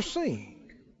which are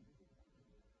seen.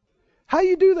 How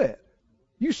you do that?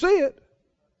 You see it,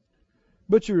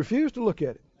 but you refuse to look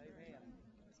at it.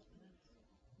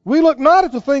 We look not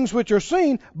at the things which are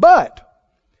seen, but,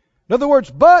 in other words,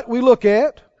 but we look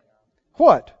at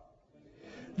what?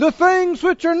 The things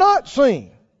which are not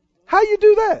seen. How you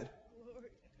do that?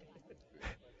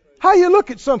 How you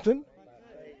look at something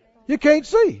you can't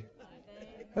see?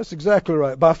 That's exactly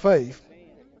right, by faith.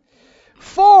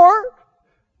 For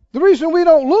the reason we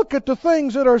don't look at the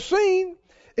things that are seen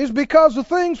is because the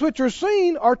things which are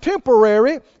seen are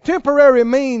temporary. Temporary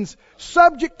means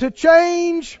subject to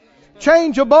change,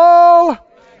 changeable,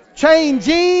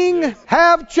 changing,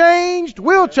 have changed,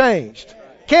 will changed,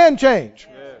 can change.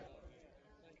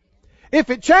 If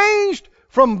it changed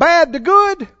from bad to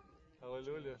good,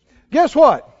 guess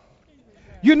what?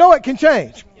 You know it can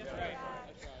change.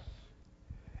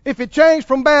 If it changed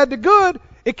from bad to good,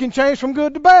 it can change from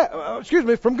good to bad.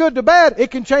 From good to bad,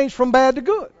 it can change from bad to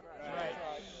good.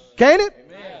 Can't it?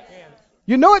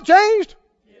 You know it changed.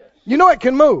 You know it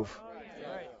can move.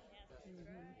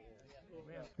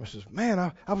 I says, man,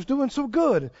 I was doing so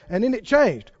good, and then it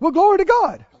changed. Well, glory to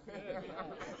God.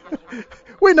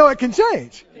 We know it can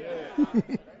change.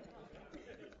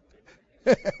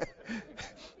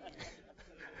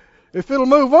 If it'll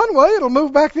move one way, it'll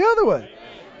move back the other way.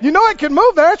 You know it can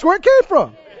move there. That's where it came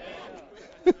from.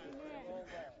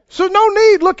 So no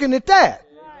need looking at that,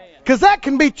 because that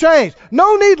can be changed.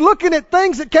 No need looking at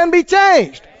things that can be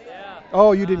changed.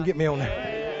 Oh, you didn't get me on that.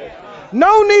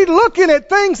 No need looking at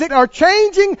things that are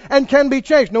changing and can be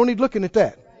changed. No need looking at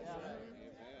that.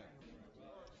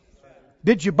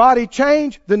 Did your body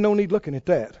change? Then no need looking at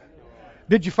that.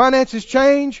 Did your finances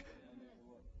change?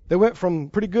 They went from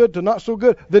pretty good to not so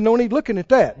good. Then no need looking at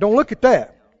that. Don't look at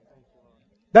that.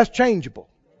 That's changeable.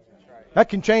 That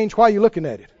can change while you're looking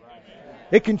at it.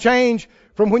 It can change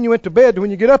from when you went to bed to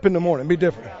when you get up in the morning. Be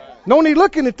different. No need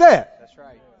looking at that. That's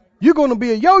right. You're going to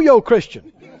be a yo-yo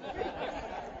Christian.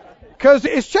 Because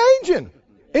it's changing.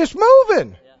 It's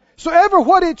moving. So ever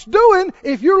what it's doing,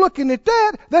 if you're looking at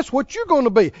that, that's what you're going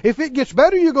to be. If it gets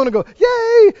better, you're going to go,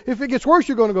 yay. If it gets worse,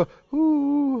 you're going to go,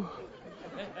 ooh.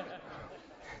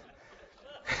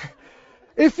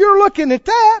 If you're looking at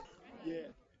that,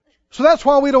 so that's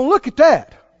why we don't look at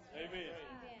that.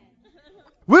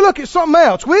 We look at something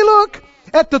else. We look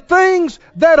at the things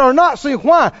that are not seen.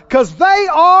 Why? Because they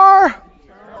are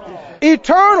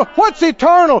eternal. What's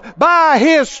eternal? By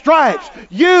His stripes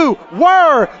you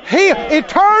were healed.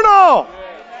 Eternal.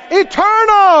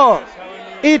 Eternal.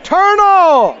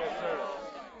 Eternal.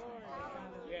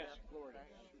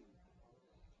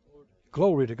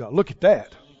 Glory to God. Look at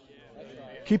that.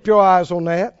 Keep your eyes on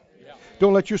that.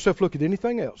 Don't let yourself look at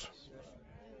anything else.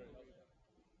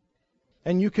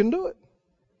 And you can do it.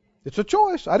 It's a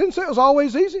choice. I didn't say it was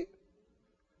always easy.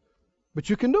 But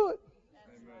you can do it.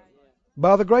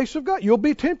 By the grace of God. You'll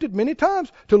be tempted many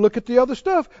times to look at the other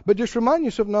stuff. But just remind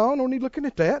yourself, no, I don't need looking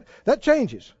at that. That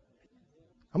changes.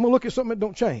 I'm going to look at something that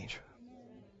don't change.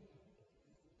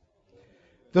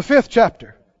 The 5th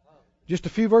chapter. Just a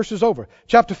few verses over.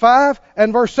 Chapter 5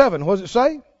 and verse 7. What does it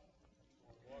say?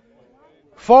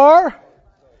 For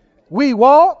we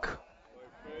walk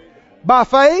by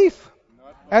faith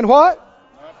and what?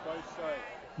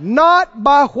 Not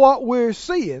by what we're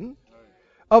seeing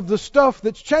of the stuff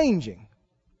that's changing.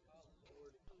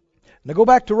 Now go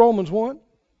back to Romans 1,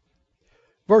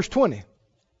 verse 20.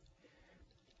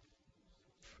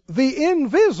 The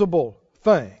invisible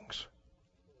things.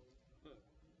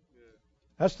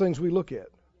 That's things we look at.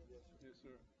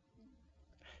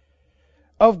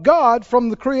 Of God from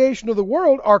the creation of the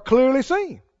world are clearly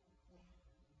seen,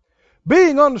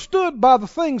 being understood by the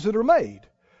things that are made,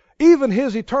 even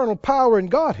His eternal power and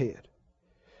Godhead,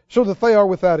 so that they are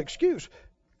without excuse.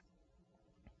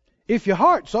 If your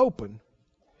heart's open,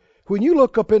 when you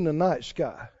look up in the night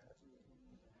sky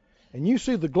and you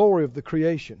see the glory of the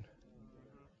creation,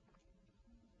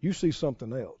 you see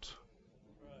something else.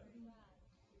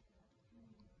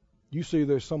 You see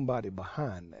there's somebody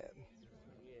behind that.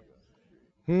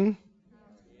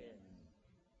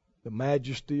 The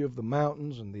majesty of the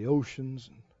mountains and the oceans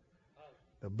and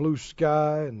the blue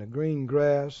sky and the green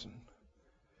grass and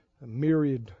the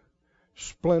myriad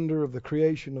splendor of the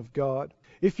creation of God.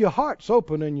 If your heart's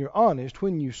open and you're honest,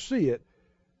 when you see it,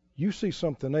 you see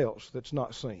something else that's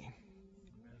not seen.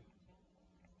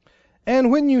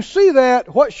 And when you see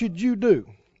that, what should you do?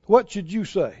 What should you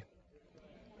say?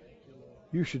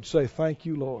 You should say, thank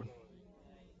you, Lord.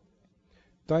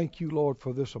 Thank you, Lord,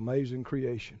 for this amazing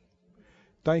creation.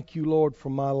 Thank you, Lord, for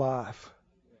my life.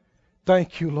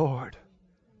 Thank you, Lord.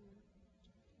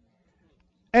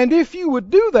 And if you would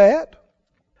do that,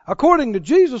 according to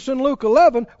Jesus in Luke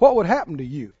 11, what would happen to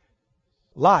you?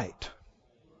 Light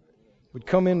would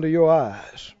come into your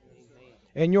eyes.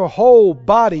 And your whole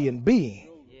body and being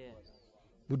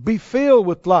would be filled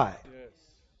with light.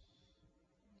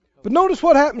 But notice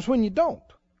what happens when you don't.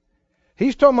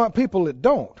 He's talking about people that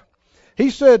don't. He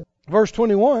said, verse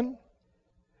 21,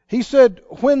 He said,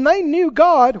 when they knew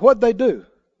God, what'd they do?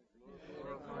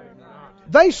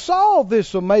 They saw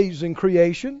this amazing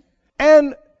creation,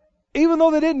 and even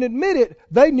though they didn't admit it,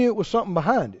 they knew it was something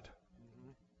behind it.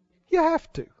 You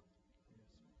have to.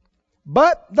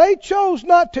 But they chose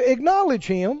not to acknowledge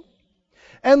Him,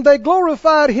 and they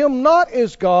glorified Him not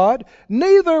as God,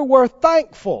 neither were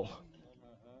thankful.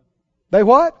 They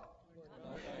what?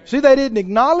 See, they didn't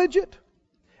acknowledge it,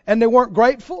 and they weren't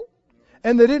grateful,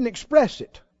 and they didn't express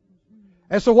it.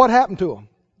 And so what happened to them?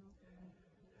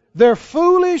 Their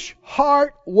foolish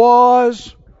heart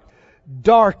was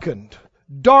darkened.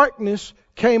 Darkness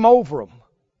came over them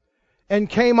and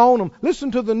came on them.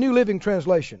 Listen to the New Living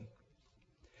Translation.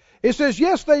 It says,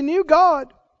 yes, they knew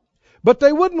God, but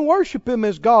they wouldn't worship Him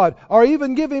as God or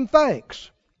even give Him thanks.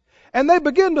 And they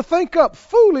began to think up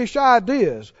foolish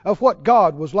ideas of what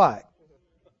God was like.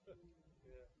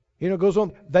 You know, it goes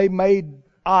on. They made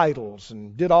idols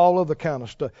and did all other kind of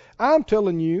stuff. I'm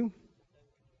telling you,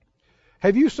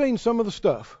 have you seen some of the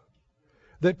stuff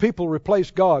that people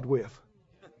replace God with?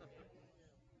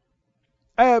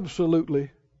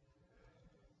 Absolutely.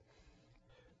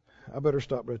 I better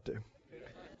stop right there.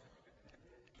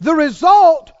 The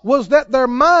result was that their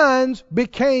minds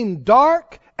became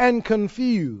dark and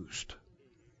confused.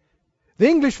 The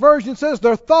English version says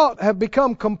their thoughts have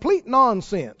become complete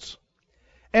nonsense,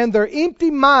 and their empty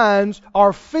minds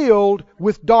are filled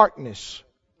with darkness.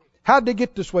 How'd they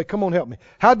get this way? Come on, help me.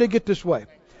 How'd they get this way?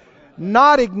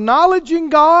 Not acknowledging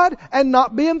God and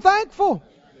not being thankful.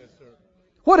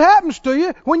 What happens to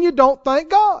you when you don't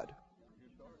thank God?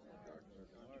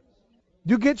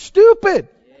 You get stupid.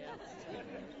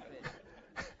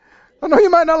 I know you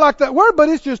might not like that word, but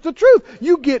it's just the truth.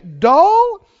 You get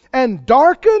dull and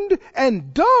darkened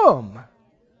and dumb.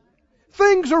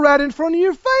 Things are right in front of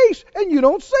your face and you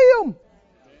don't see them.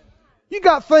 You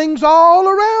got things all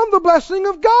around the blessing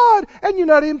of God and you're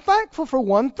not even thankful for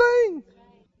one thing.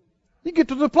 You get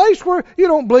to the place where you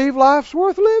don't believe life's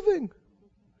worth living.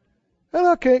 And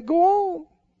I can't go on.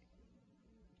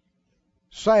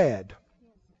 Sad.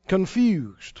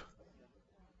 Confused.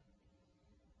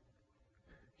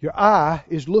 Your eye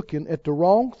is looking at the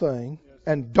wrong thing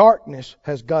and darkness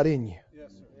has got in you.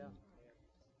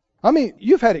 I mean,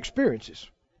 you've had experiences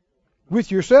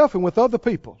with yourself and with other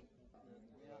people.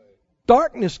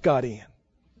 Darkness got in.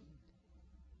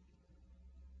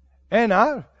 And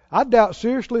I doubt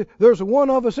seriously there's one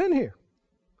of us in here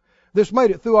that's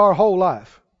made it through our whole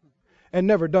life and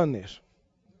never done this.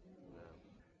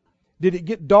 Did it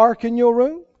get dark in your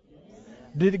room?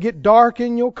 Did it get dark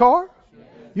in your car?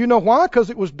 You know why? Because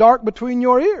it was dark between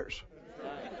your ears.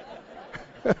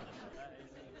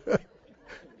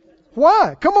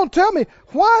 Why? Come on, tell me.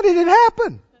 Why did it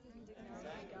happen?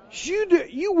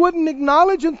 You wouldn't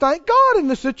acknowledge and thank God in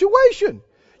the situation.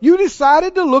 You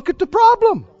decided to look at the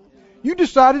problem. You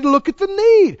decided to look at the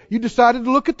need. You decided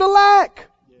to look at the lack.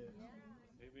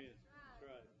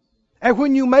 And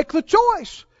when you make the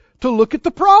choice to look at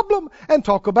the problem and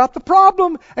talk about the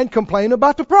problem and complain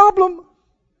about the problem,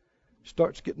 it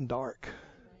starts getting dark.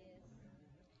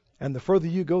 And the further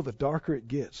you go, the darker it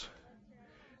gets.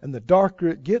 And the darker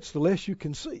it gets, the less you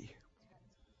can see.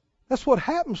 That's what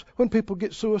happens when people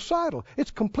get suicidal. It's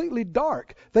completely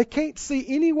dark. They can't see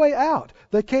any way out.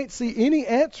 They can't see any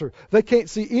answer. They can't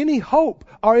see any hope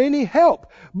or any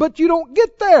help. But you don't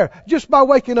get there just by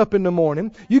waking up in the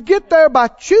morning. You get there by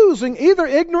choosing, either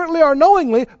ignorantly or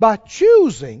knowingly, by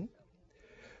choosing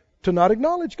to not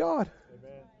acknowledge God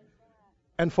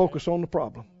and focus on the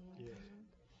problem.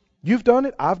 You've done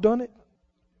it. I've done it.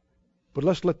 But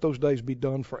let's let those days be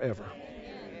done forever.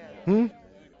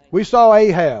 We saw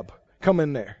Ahab come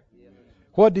in there.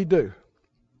 What did he do?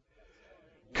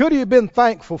 Could he have been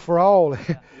thankful for all?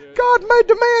 God made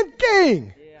the man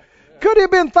king. Could he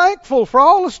have been thankful for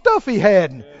all the stuff he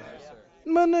had?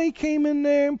 But he came in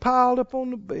there and piled up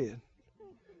on the bed.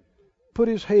 Put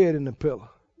his head in the pillow.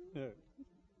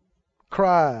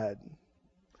 Cried.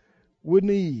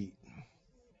 Wouldn't eat.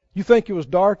 You think it was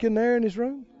dark in there in his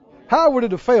room? How would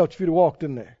it have felt if you'd have walked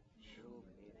in there?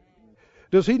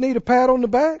 Does he need a pat on the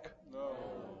back? No.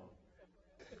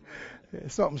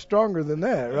 It's something stronger than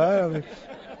that, right? I mean,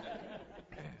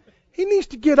 he needs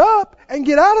to get up and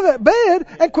get out of that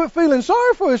bed and quit feeling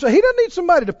sorry for himself. He doesn't need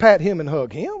somebody to pat him and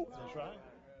hug him. That's right.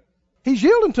 He's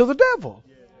yielding to the devil.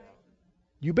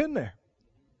 You've been there.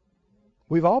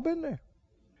 We've all been there.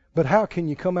 But how can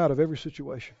you come out of every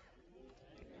situation?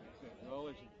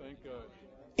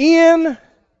 In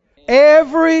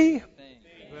everything.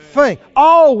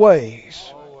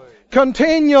 Always.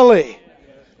 Continually.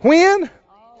 When?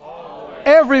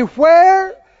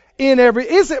 Everywhere. In every.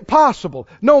 Is it possible,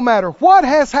 no matter what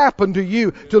has happened to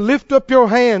you, to lift up your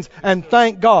hands and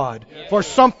thank God for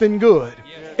something good?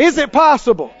 Is it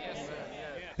possible?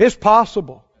 It's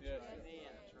possible.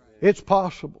 It's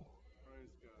possible.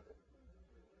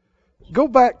 Go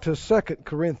back to 2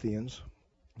 Corinthians,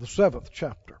 the 7th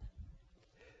chapter.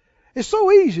 It's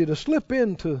so easy to slip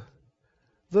into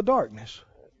the darkness,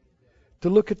 to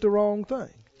look at the wrong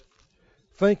thing,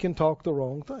 think and talk the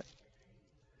wrong thing.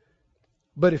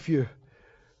 But if you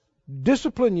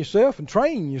discipline yourself and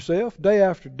train yourself day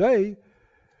after day,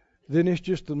 then it's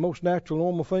just the most natural,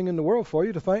 normal thing in the world for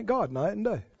you to thank God night and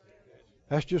day.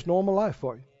 That's just normal life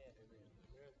for you.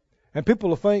 And people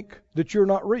will think that you're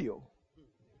not real.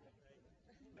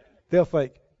 They'll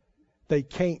think they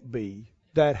can't be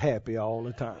that happy all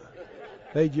the time.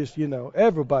 They just,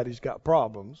 everybody's got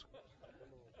problems.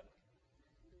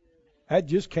 That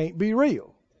just can't be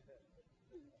real.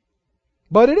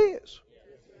 But it is.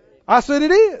 I said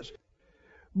it is.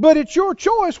 But it's your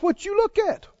choice what you look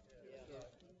at.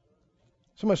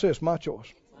 Somebody say it's my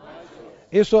choice.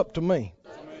 It's up to me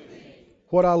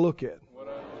what I look at.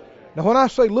 Now when I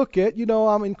say look at,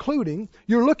 I'm including,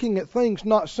 you're looking at things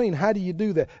not seen. How do you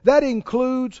do that? That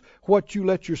includes what you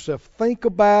let yourself think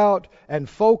about and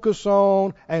focus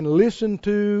on and listen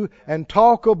to and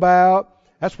talk about.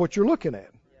 That's what you're looking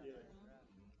at.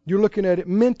 You're looking at it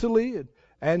mentally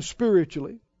and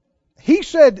spiritually. He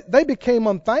said they became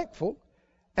unthankful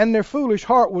and their foolish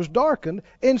heart was darkened.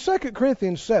 In 2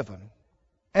 Corinthians 7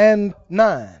 and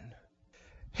 9,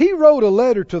 he wrote a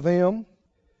letter to them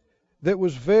that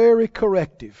was very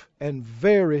corrective and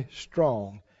very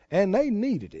strong. And they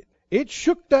needed it. It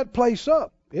shook that place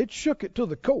up. It shook it to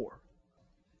the core.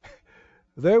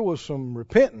 There was some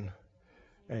repenting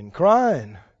and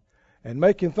crying and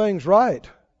making things right.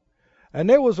 And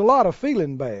there was a lot of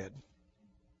feeling bad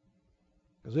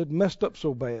because it messed up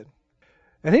so bad.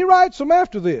 And he writes them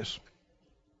after this.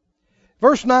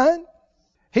 Verse 9,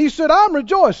 he said, I'm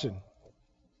rejoicing.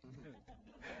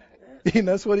 And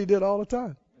that's what he did all the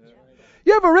time.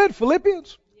 You ever read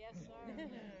Philippians? Yes,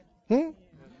 sir.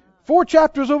 4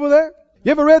 chapters over there.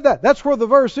 You ever read that? That's where the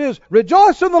verse is.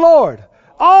 Rejoice in the Lord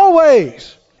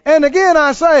always. And again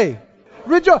I say,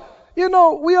 rejoice. You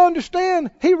know, we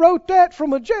understand he wrote that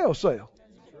from a jail cell.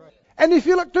 And if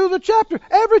you look through the chapter,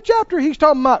 every chapter he's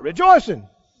talking about rejoicing.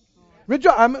 Read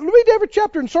every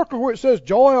chapter and circle where it says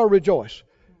joy or rejoice.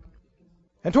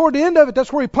 And toward the end of it,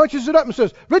 that's where he punches it up and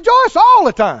says, rejoice all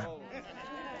the time.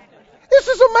 This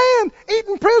is a man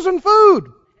eating prison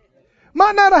food.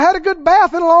 Might not have had a good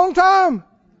bath in a long time.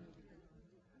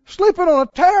 Sleeping on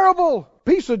a terrible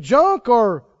piece of junk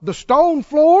or the stone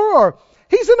floor, or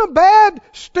he's in a bad,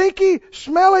 stinky,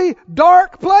 smelly,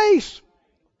 dark place.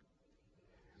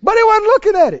 But he wasn't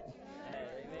looking at it.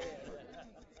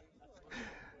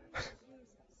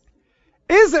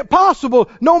 Is it possible,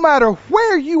 no matter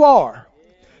where you are,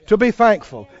 to be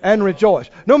thankful and rejoice?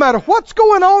 No matter what's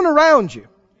going on around you,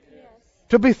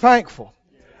 to be thankful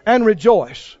and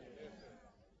rejoice.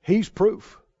 He's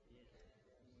proof.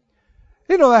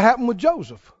 You know, that happened with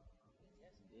Joseph.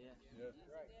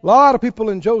 A lot of people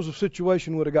in Joseph's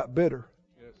situation would have got bitter.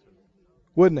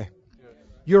 Wouldn't they?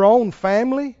 Your own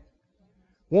family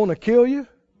want to kill you.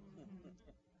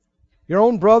 Your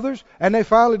own brothers. And they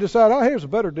finally decide, oh, here's a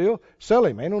better deal. Sell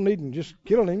him. Ain't no need in just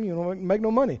killing him. You know, make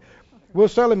no money. We'll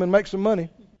sell him and make some money.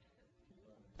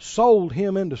 Sold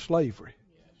him into slavery.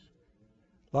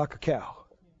 Like a cow.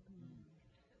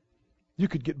 You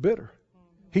could get bitter.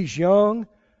 He's young.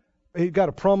 He's got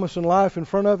a promising life in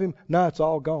front of him. Now it's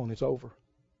all gone. It's over.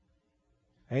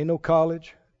 Ain't no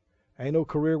college. Ain't no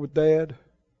career with Dad.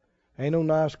 Ain't no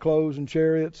nice clothes and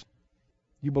chariots.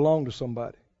 You belong to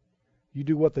somebody. You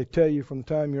do what they tell you from the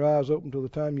time your eyes open till the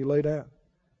time you lay down.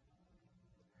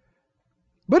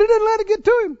 But he didn't let it get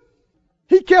to him.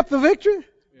 He kept the victory.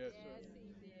 Yes,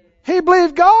 he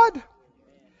believed God.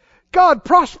 God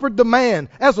prospered the man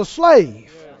as a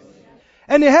slave. Yes.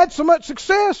 And he had so much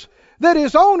success that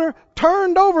his owner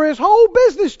turned over his whole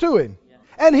business to him.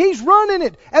 And he's running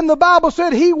it. And the Bible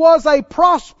said he was a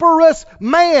prosperous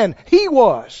man. He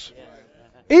was.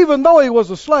 Even though he was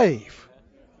a slave.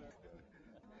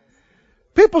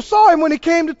 People saw him when he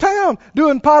came to town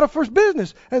doing Potiphar's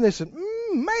business. And they said,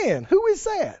 man, who is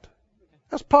that?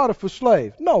 That's Potiphar's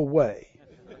slave. No way.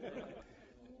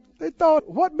 They thought,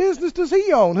 what business does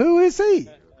he own? Who is he?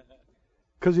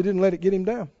 Because he didn't let it get him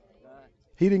down.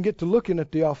 He didn't get to looking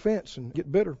at the offense and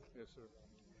get bitter.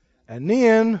 And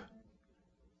then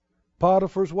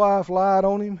Potiphar's wife lied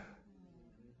on him.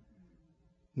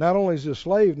 Not only is he a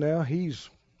slave now, he's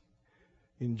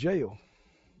in jail.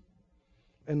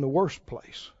 In the worst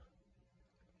place.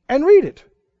 And read it.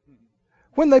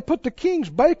 When they put the king's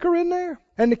baker in there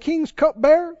and the king's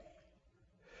cupbearer,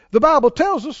 the Bible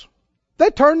tells us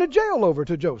they turned the jail over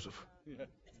to Joseph.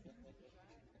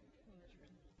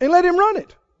 And let him run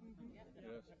it.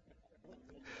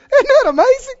 Isn't that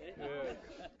amazing?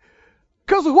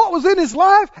 Because of what was in his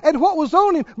life and what was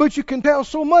on him. But you can tell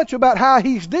so much about how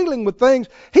he's dealing with things.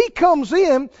 He comes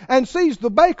in and sees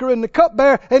the baker and the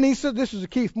cupbearer, and he said, this is a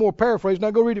Keith Moore paraphrase,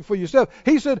 now go read it for yourself.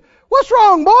 He said, what's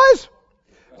wrong, boys?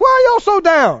 Why are y'all so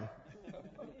down?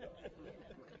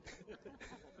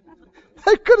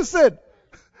 They could have said,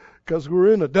 because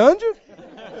we're in a dungeon?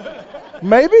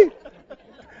 Maybe.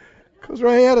 Because we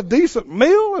ain't had a decent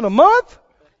meal in a month?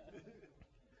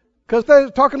 Because they're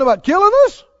talking about killing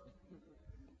us?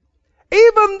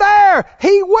 Even there,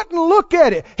 he wouldn't look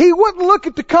at it. He wouldn't look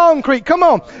at the concrete. Come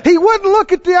on. He wouldn't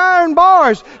look at the iron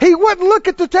bars. He wouldn't look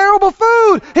at the terrible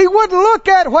food. He wouldn't look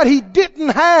at what he didn't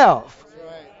have.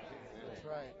 That's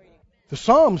right. The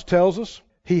Psalms tells us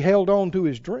he held on to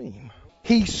his dream.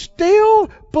 He still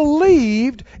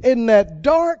believed in that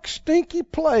dark, stinky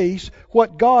place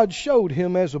what God showed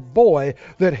him as a boy,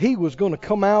 that he was going to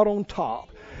come out on top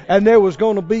and there was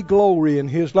going to be glory in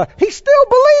his life. He still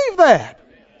believed that.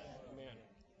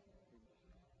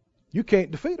 You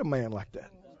can't defeat a man like that.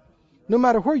 No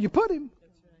matter where you put him,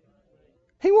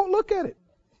 he won't look at it.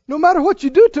 No matter what you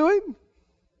do to him,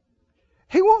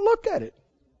 he won't look at it.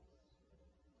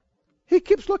 He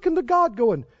keeps looking to God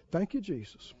going, thank you,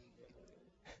 Jesus.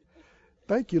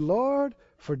 Thank you, Lord,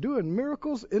 for doing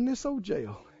miracles in this old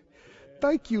jail.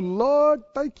 Thank you, Lord,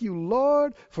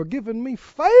 for giving me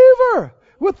favor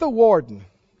with the warden.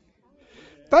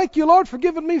 Thank you, Lord, for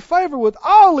giving me favor with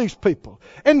all these people.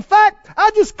 In fact,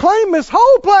 I just claim this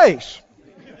whole place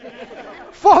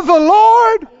for the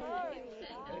Lord.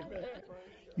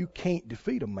 You can't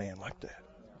defeat a man like that.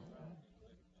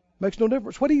 Makes no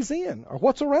difference what he's in or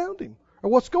what's around him or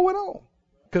what's going on.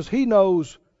 Because he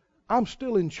knows I'm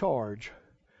still in charge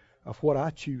of what I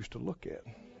choose to look at.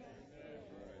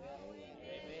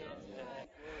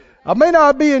 I may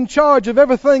not be in charge of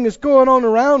everything that's going on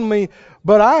around me,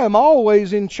 but I am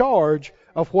always in charge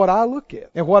of what I look at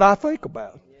and what I think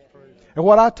about and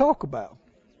what I talk about.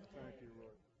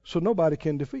 So nobody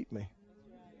can defeat me.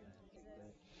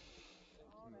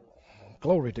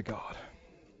 Glory to God.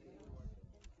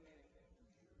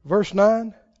 Verse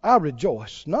 9, I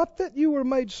rejoice, not that you were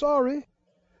made sorry,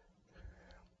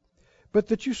 but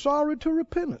that you sorrowed to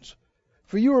repentance.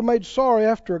 For you were made sorry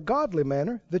after a godly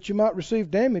manner, that you might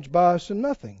receive damage by us in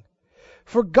nothing.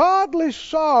 For godly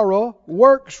sorrow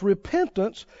works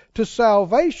repentance to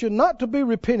salvation, not to be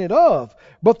repented of,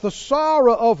 but the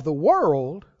sorrow of the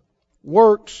world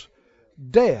works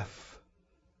death.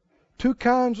 Two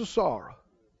kinds of sorrow.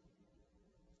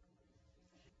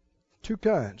 Two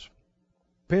kinds.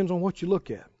 Depends on what you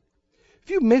look at. If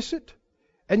you miss it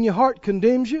and your heart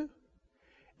condemns you,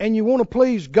 and you want to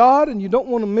please God and you don't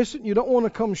want to miss it and you don't want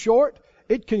to come short,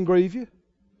 it can grieve you.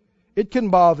 It can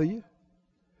bother you.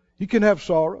 You can have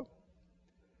sorrow.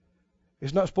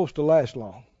 It's not supposed to last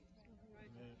long.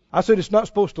 I said it's not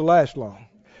supposed to last long.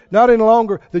 Not any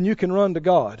longer than you can run to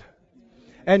God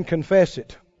and confess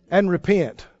it and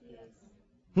repent.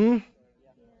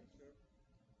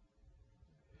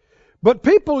 But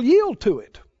people yield to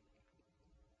it.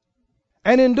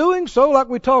 And in doing so, like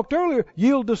we talked earlier,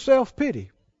 yield to self-pity.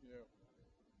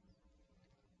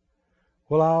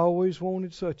 Well, I always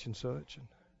wanted such and such, and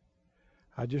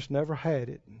I just never had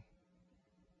it. And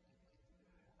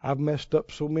I've messed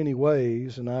up so many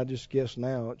ways, and I just guess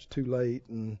now it's too late.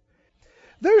 And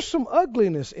there's some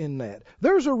ugliness in that.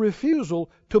 There's a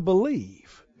refusal to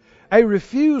believe, a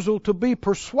refusal to be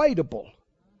persuadable.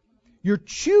 You're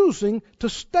choosing to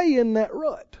stay in that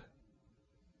rut,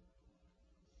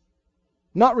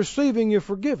 not receiving your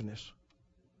forgiveness,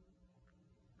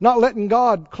 not letting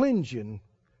God cleanse you and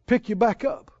pick you back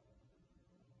up.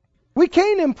 We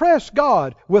can't impress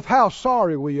God with how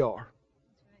sorry we are.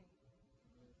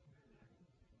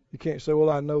 You can't say, well,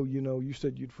 I know, you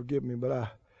said you'd forgive me, but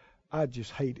I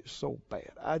just hate it so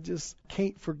bad. I just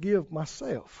can't forgive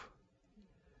myself.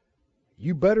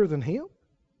 You better than Him?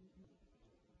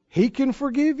 He can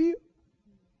forgive you?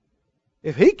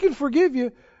 If He can forgive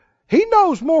you, He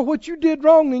knows more what you did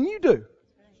wrong than you do.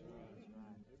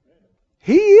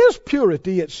 He is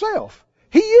purity itself.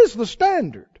 He is the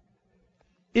standard.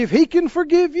 If He can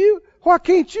forgive you, why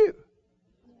can't you?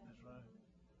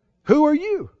 Who are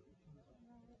you?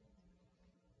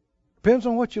 Depends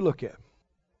on what you look at.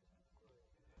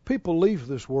 People leave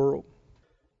this world.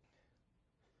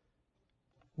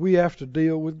 We have to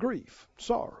deal with grief,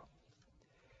 sorrow.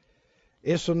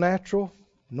 It's a natural,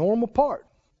 normal part.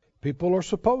 People are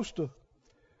supposed to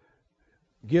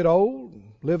get old,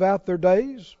 live out their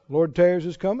days. Lord tarries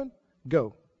is coming.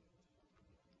 Go.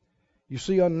 You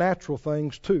see unnatural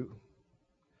things too.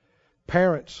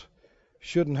 Parents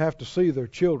shouldn't have to see their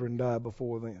children die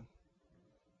before then.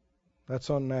 That's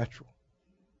unnatural.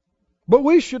 But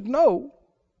we should know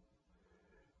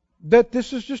that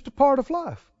this is just a part of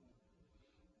life.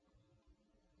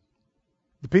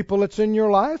 The people that's in your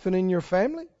life and in your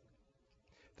family,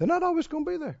 they're not always going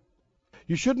to be there.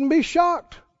 You shouldn't be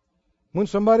shocked when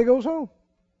somebody goes home.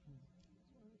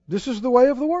 This is the way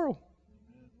of the world.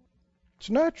 It's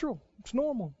natural. It's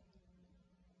normal.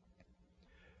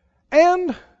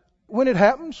 And when it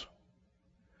happens,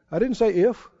 I didn't say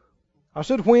if, I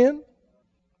said when.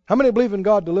 How many believe in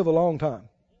God to live a long time?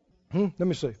 Let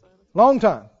me see. Long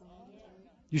time.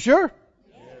 You sure?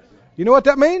 You know what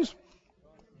that means?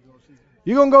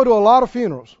 You're going to go to a lot of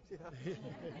funerals.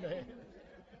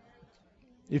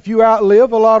 If you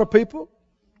outlive a lot of people,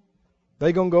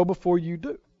 they're going to go before you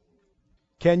do.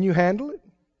 Can you handle it?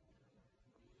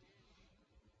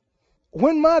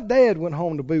 When my dad went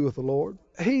home to be with the Lord,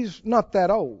 he's not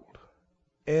that old.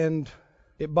 And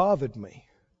it bothered me.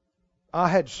 I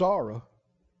had sorrow.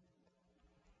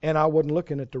 And I wasn't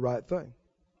looking at the right thing.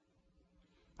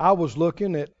 I was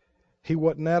looking at he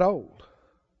wasn't that old.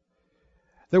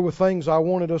 There were things I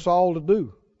wanted us all to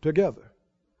do together.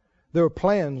 There were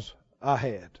plans I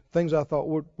had. Things I thought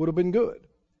would have been good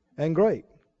and great.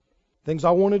 Things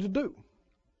I wanted to do.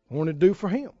 I wanted to do for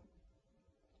him.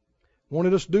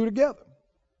 Wanted us to do together.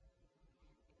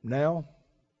 Now,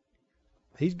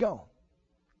 he's gone.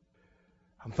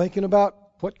 I'm thinking about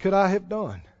what could I have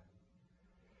done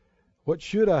What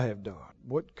should I have done?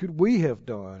 What could we have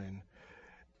done? And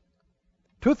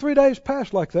 2 or 3 days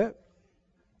passed like that,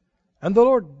 and the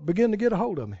Lord began to get a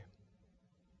hold of me.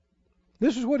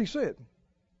 This is what He said.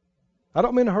 I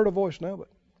don't mean to hurt a voice now, but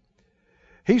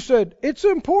He said, it's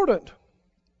important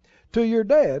to your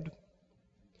dad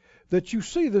that you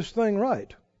see this thing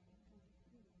right.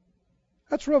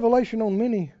 That's revelation on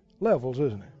many levels,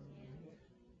 isn't it?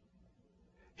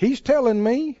 He's telling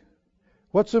me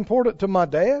what's important to my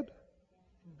dad,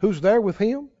 who's there with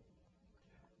him.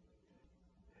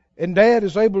 And Dad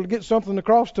is able to get something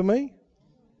across to me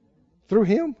through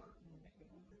him.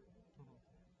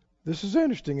 This is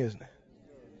interesting, isn't it?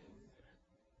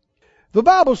 The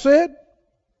Bible said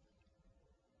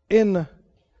in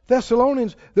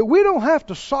Thessalonians that we don't have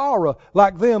to sorrow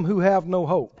like them who have no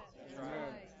hope.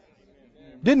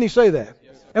 Didn't he say that?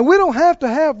 And we don't have to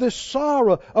have this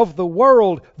sorrow of the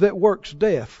world that works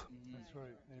death. That's right.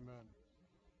 Amen.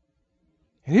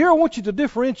 And here I want you to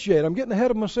differentiate. I'm getting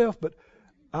ahead of myself, but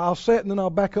I'll say it and then I'll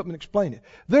back up and explain it.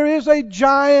 There is a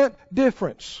giant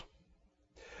difference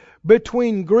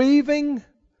between grieving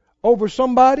over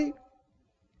somebody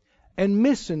and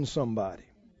missing somebody.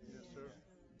 Yes, sir.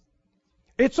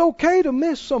 It's okay to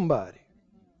miss somebody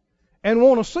and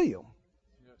want to see them.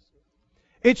 Yes, sir.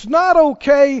 It's not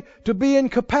okay to be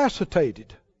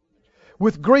incapacitated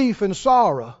with grief and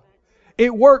sorrow.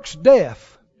 It works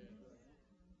death.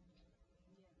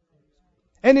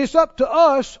 And it's up to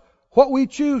us what we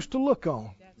choose to look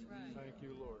on. Thank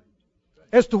you, Lord.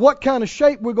 As to what kind of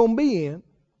shape we're going to be in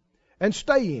and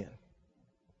stay in.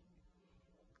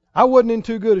 I wasn't in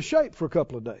too good a shape for a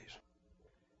couple of days.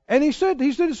 And he said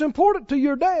it's important to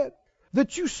your dad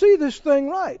that you see this thing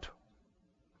right.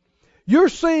 You're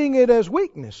seeing it as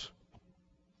weakness.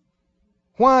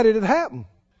 Why did it happen?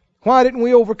 Why didn't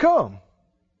we overcome?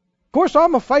 Of course,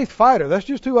 I'm a faith fighter. That's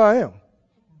just who I am.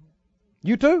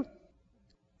 You too?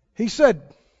 He said,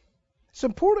 it's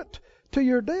important to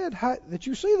your dad that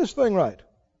you see this thing right.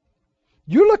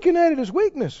 You're looking at it as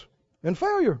weakness and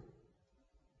failure.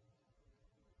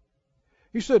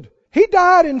 He said, he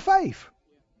died in faith.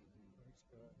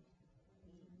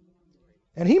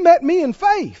 And he met me in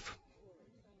faith.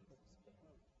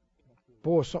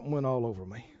 Boy, something went all over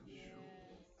me.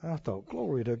 I thought,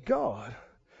 glory to God.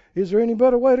 Is there any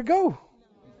better way to go?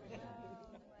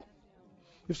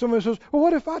 If somebody says, well,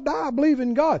 what if I die? I believe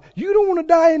in God. You don't want to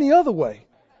die any other way.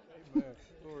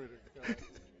 Glory to God.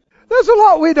 There's a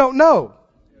lot we don't know.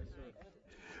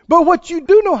 But what you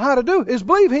do know how to do is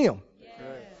believe Him.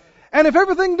 And if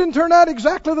everything didn't turn out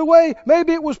exactly the way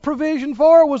maybe it was provisioned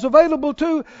for or was available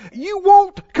to, you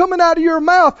won't coming out of your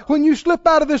mouth when you slip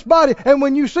out of this body and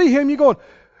when you see Him, you're going,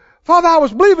 Father, I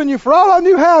was believing you for all I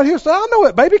knew how. And He'll say, I know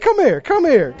it, baby. Come here. Come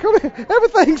here. Come here.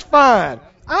 Everything's fine.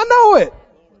 I know it.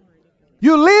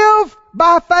 You live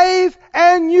by faith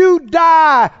and you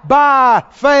die by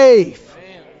faith.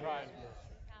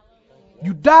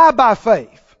 You die by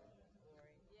faith.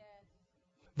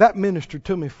 That ministered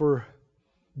to me for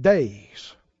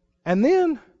days. And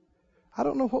then, I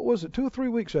don't know what was it, 2 or 3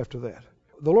 weeks after that,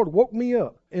 the Lord woke me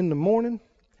up in the morning.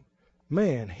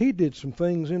 Man, He did some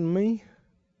things in me.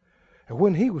 And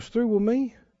when He was through with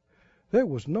me, there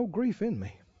was no grief in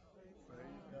me.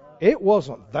 It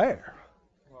wasn't there.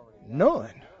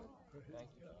 None.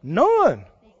 None.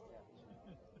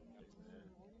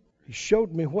 He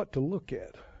showed me what to look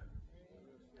at.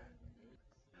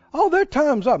 Oh, there are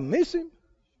times I miss Him.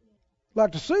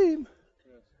 Like to see Him.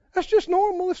 That's just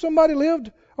normal if somebody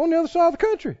lived on the other side of the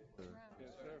country.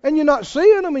 And you're not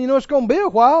seeing them and you know it's going to be a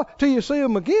while till you see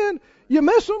them again. You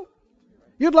miss them.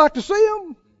 You'd like to see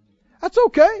them. That's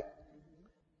okay.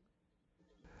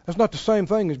 That's not the same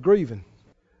thing as grieving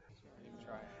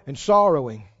and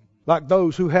sorrowing like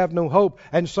those who have no hope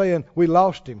and saying we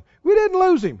lost Him. We didn't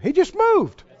lose Him. He just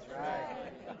moved.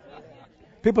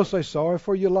 People say sorry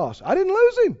for your loss. I didn't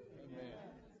lose Him.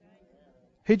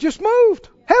 He just moved.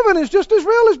 Heaven is just as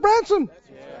real as Branson.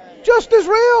 Just as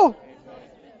real.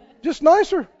 Just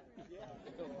nicer.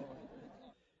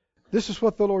 This is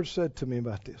what the Lord said to me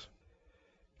about this.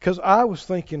 Because I was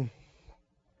thinking,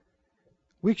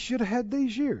 we should have had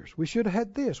these years. We should have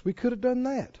had this. We could have done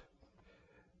that.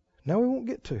 Now we won't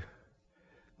get to.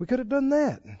 We could have done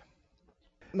that.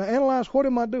 Now analyze, what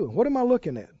am I doing? What am I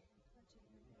looking at?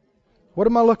 What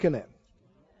am I looking at?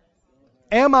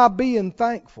 Am I being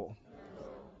thankful?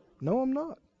 No, I'm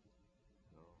not.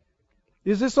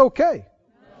 Is this okay?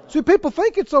 See, people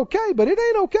think it's okay, but it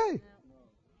ain't okay.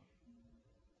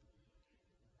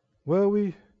 Well,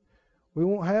 we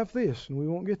won't have this, and we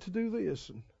won't get to do this,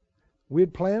 and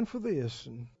we'd planned for this.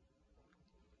 And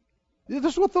this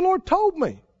is what the Lord told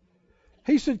me.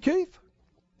 He said, Keith,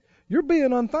 You're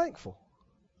being unthankful.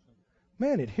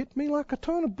 Man, it hit me like a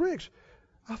ton of bricks.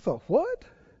 I thought, what?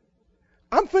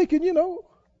 I'm thinking,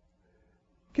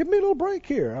 give me a little break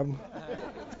here. I'm,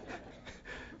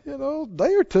 a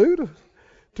day or two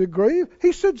to grieve.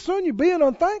 He said, son, you're being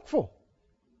unthankful.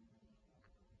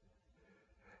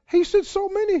 He said, so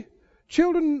many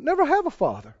children never have a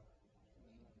father.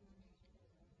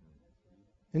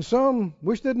 And some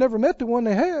wish they'd never met the one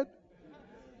they had.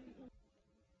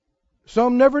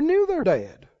 Some never knew their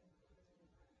dad.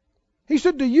 He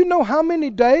said, do you know how many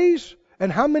days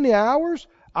and how many hours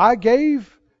I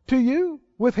gave to you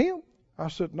with him? I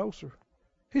said, no, sir.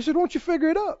 He said, won't you figure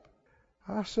it up?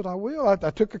 I said, I will. I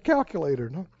took a calculator.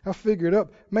 And I figured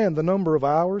up. Man, the number of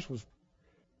hours was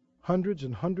hundreds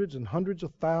and hundreds and hundreds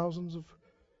of thousands of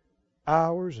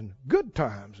hours, and good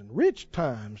times and rich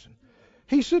times. And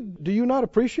he said, do you not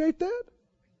appreciate that?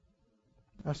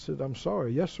 I said, I'm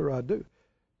sorry. Yes, sir, I do.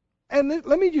 And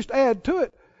let me just add to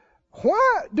it.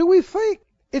 Why do we think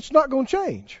it's not going to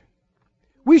change?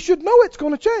 We should know it's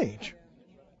going to change.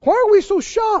 Why are we so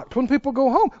shocked when people go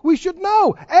home? We should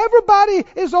know. Everybody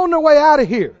is on their way out of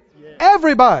here.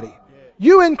 Everybody.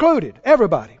 You included.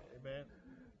 Everybody.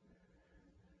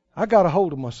 I got a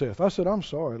hold of myself. I said, I'm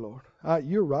sorry, Lord.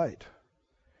 You're right.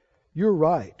 You're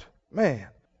right. Man,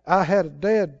 I had a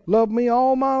dad love me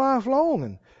all my life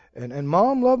long, and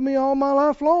mom loved me all my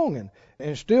life long,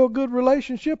 and still good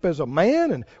relationship as a man,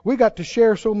 and we got to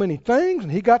share so many things,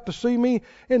 and he got to see me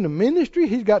in the ministry.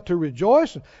 He's got to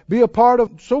rejoice and be a part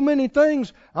of so many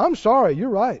things. I'm sorry. You're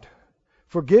right.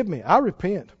 Forgive me. I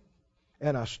repent.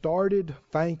 And I started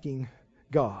thanking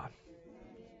God.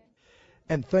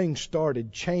 And things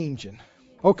started changing.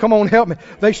 Oh, come on, help me.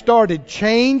 They started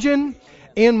changing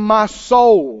in my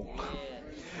soul.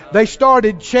 They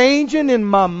started changing in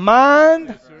my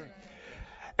mind.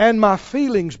 And my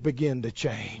feelings began to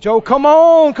change. Oh, come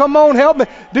on, help me.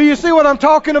 Do you see what I'm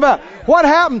talking about? What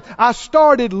happened? I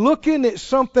started looking at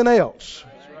something else.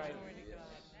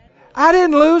 I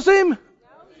didn't lose him.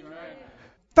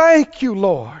 Thank you,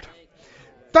 Lord.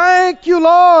 Thank you,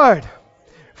 Lord,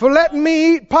 for letting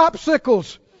me eat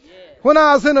popsicles when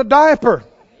I was in a diaper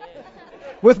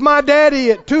with my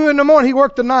daddy at 2 a.m. He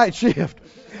worked the night shift.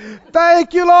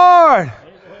 Thank you, Lord.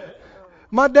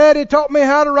 My daddy taught me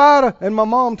how to ride and my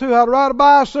mom too, how to ride a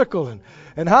bicycle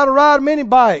and how to ride a mini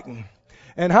bike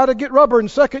and how to get rubber in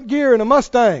second gear in a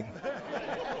Mustang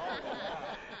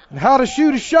and how to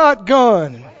shoot a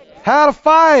shotgun and how to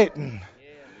fight and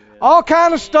all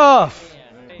kind of stuff.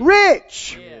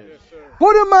 Rich.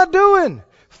 What am I doing?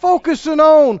 Focusing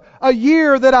on a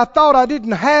year that I thought I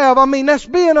didn't have. I mean, that's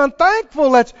being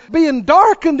unthankful. That's being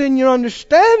darkened in your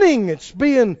understanding. It's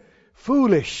being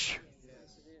foolish.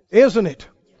 Isn't it?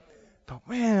 Thought,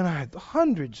 man, I had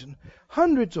hundreds and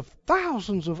hundreds of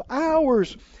thousands of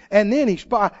hours. And then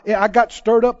I got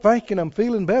stirred up thinking I'm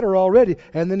feeling better already.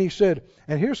 And then he said,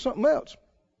 and here's something else.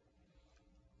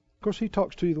 Of course, he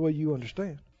talks to you the way you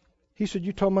understand. He said,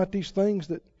 you talking about these things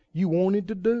that you wanted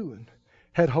to do and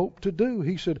had hoped to do.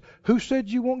 He said, who said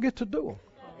you won't get to do them?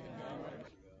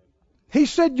 He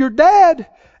said, your dad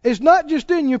is not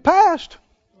just in your past.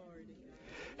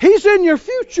 He's in your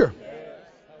future.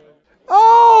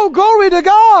 Oh, glory to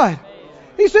God.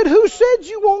 He said, who said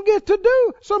you won't get to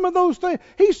do some of those things?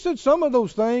 He said, some of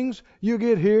those things you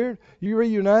get here, you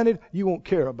reunited, you won't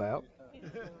care about.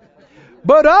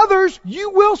 But others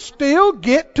you will still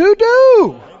get to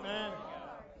do.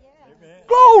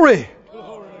 Glory.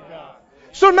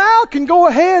 So now I can go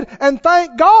ahead and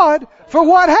thank God for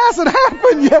what hasn't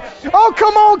happened yet. Oh,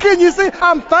 come on, can you see?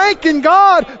 I'm thanking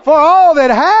God for all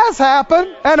that has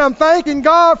happened, and I'm thanking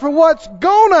God for what's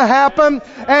going to happen,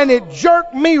 and it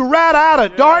jerked me right out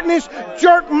of darkness,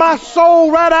 jerked my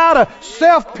soul right out of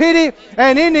self-pity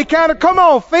and any kind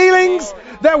of, feelings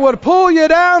that would pull you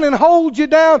down and hold you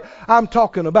down. I'm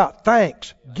talking about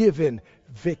thanksgiving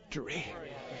victory.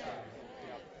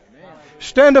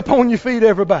 Stand up on your feet,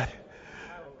 everybody.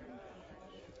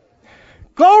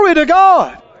 Glory to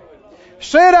God.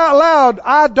 Say it out loud.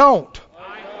 I don't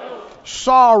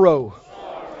sorrow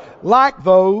like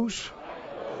those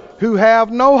who have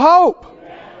no hope.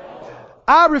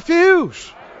 I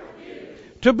refuse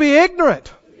to be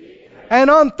ignorant and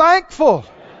unthankful.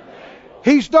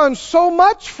 He's done so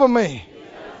much for me.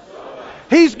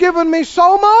 He's given me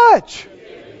so much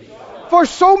for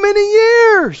so many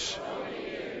years.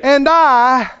 And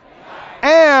I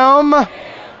am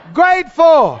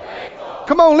grateful.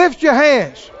 Come on, lift your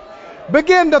hands.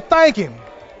 Begin to thank Him.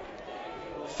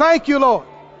 Thank you, Lord.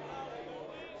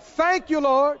 Thank you,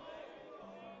 Lord.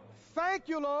 Thank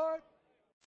you, Lord.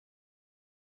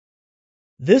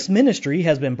 This ministry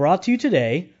has been brought to you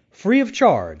today free of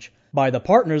charge by the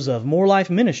partners of More Life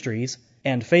Ministries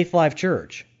and Faith Life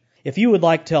Church. If you would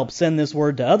like to help send this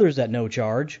word to others at no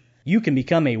charge, you can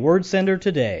become a word sender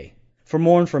today. For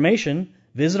more information,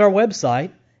 visit our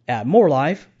website at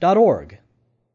morelife.org.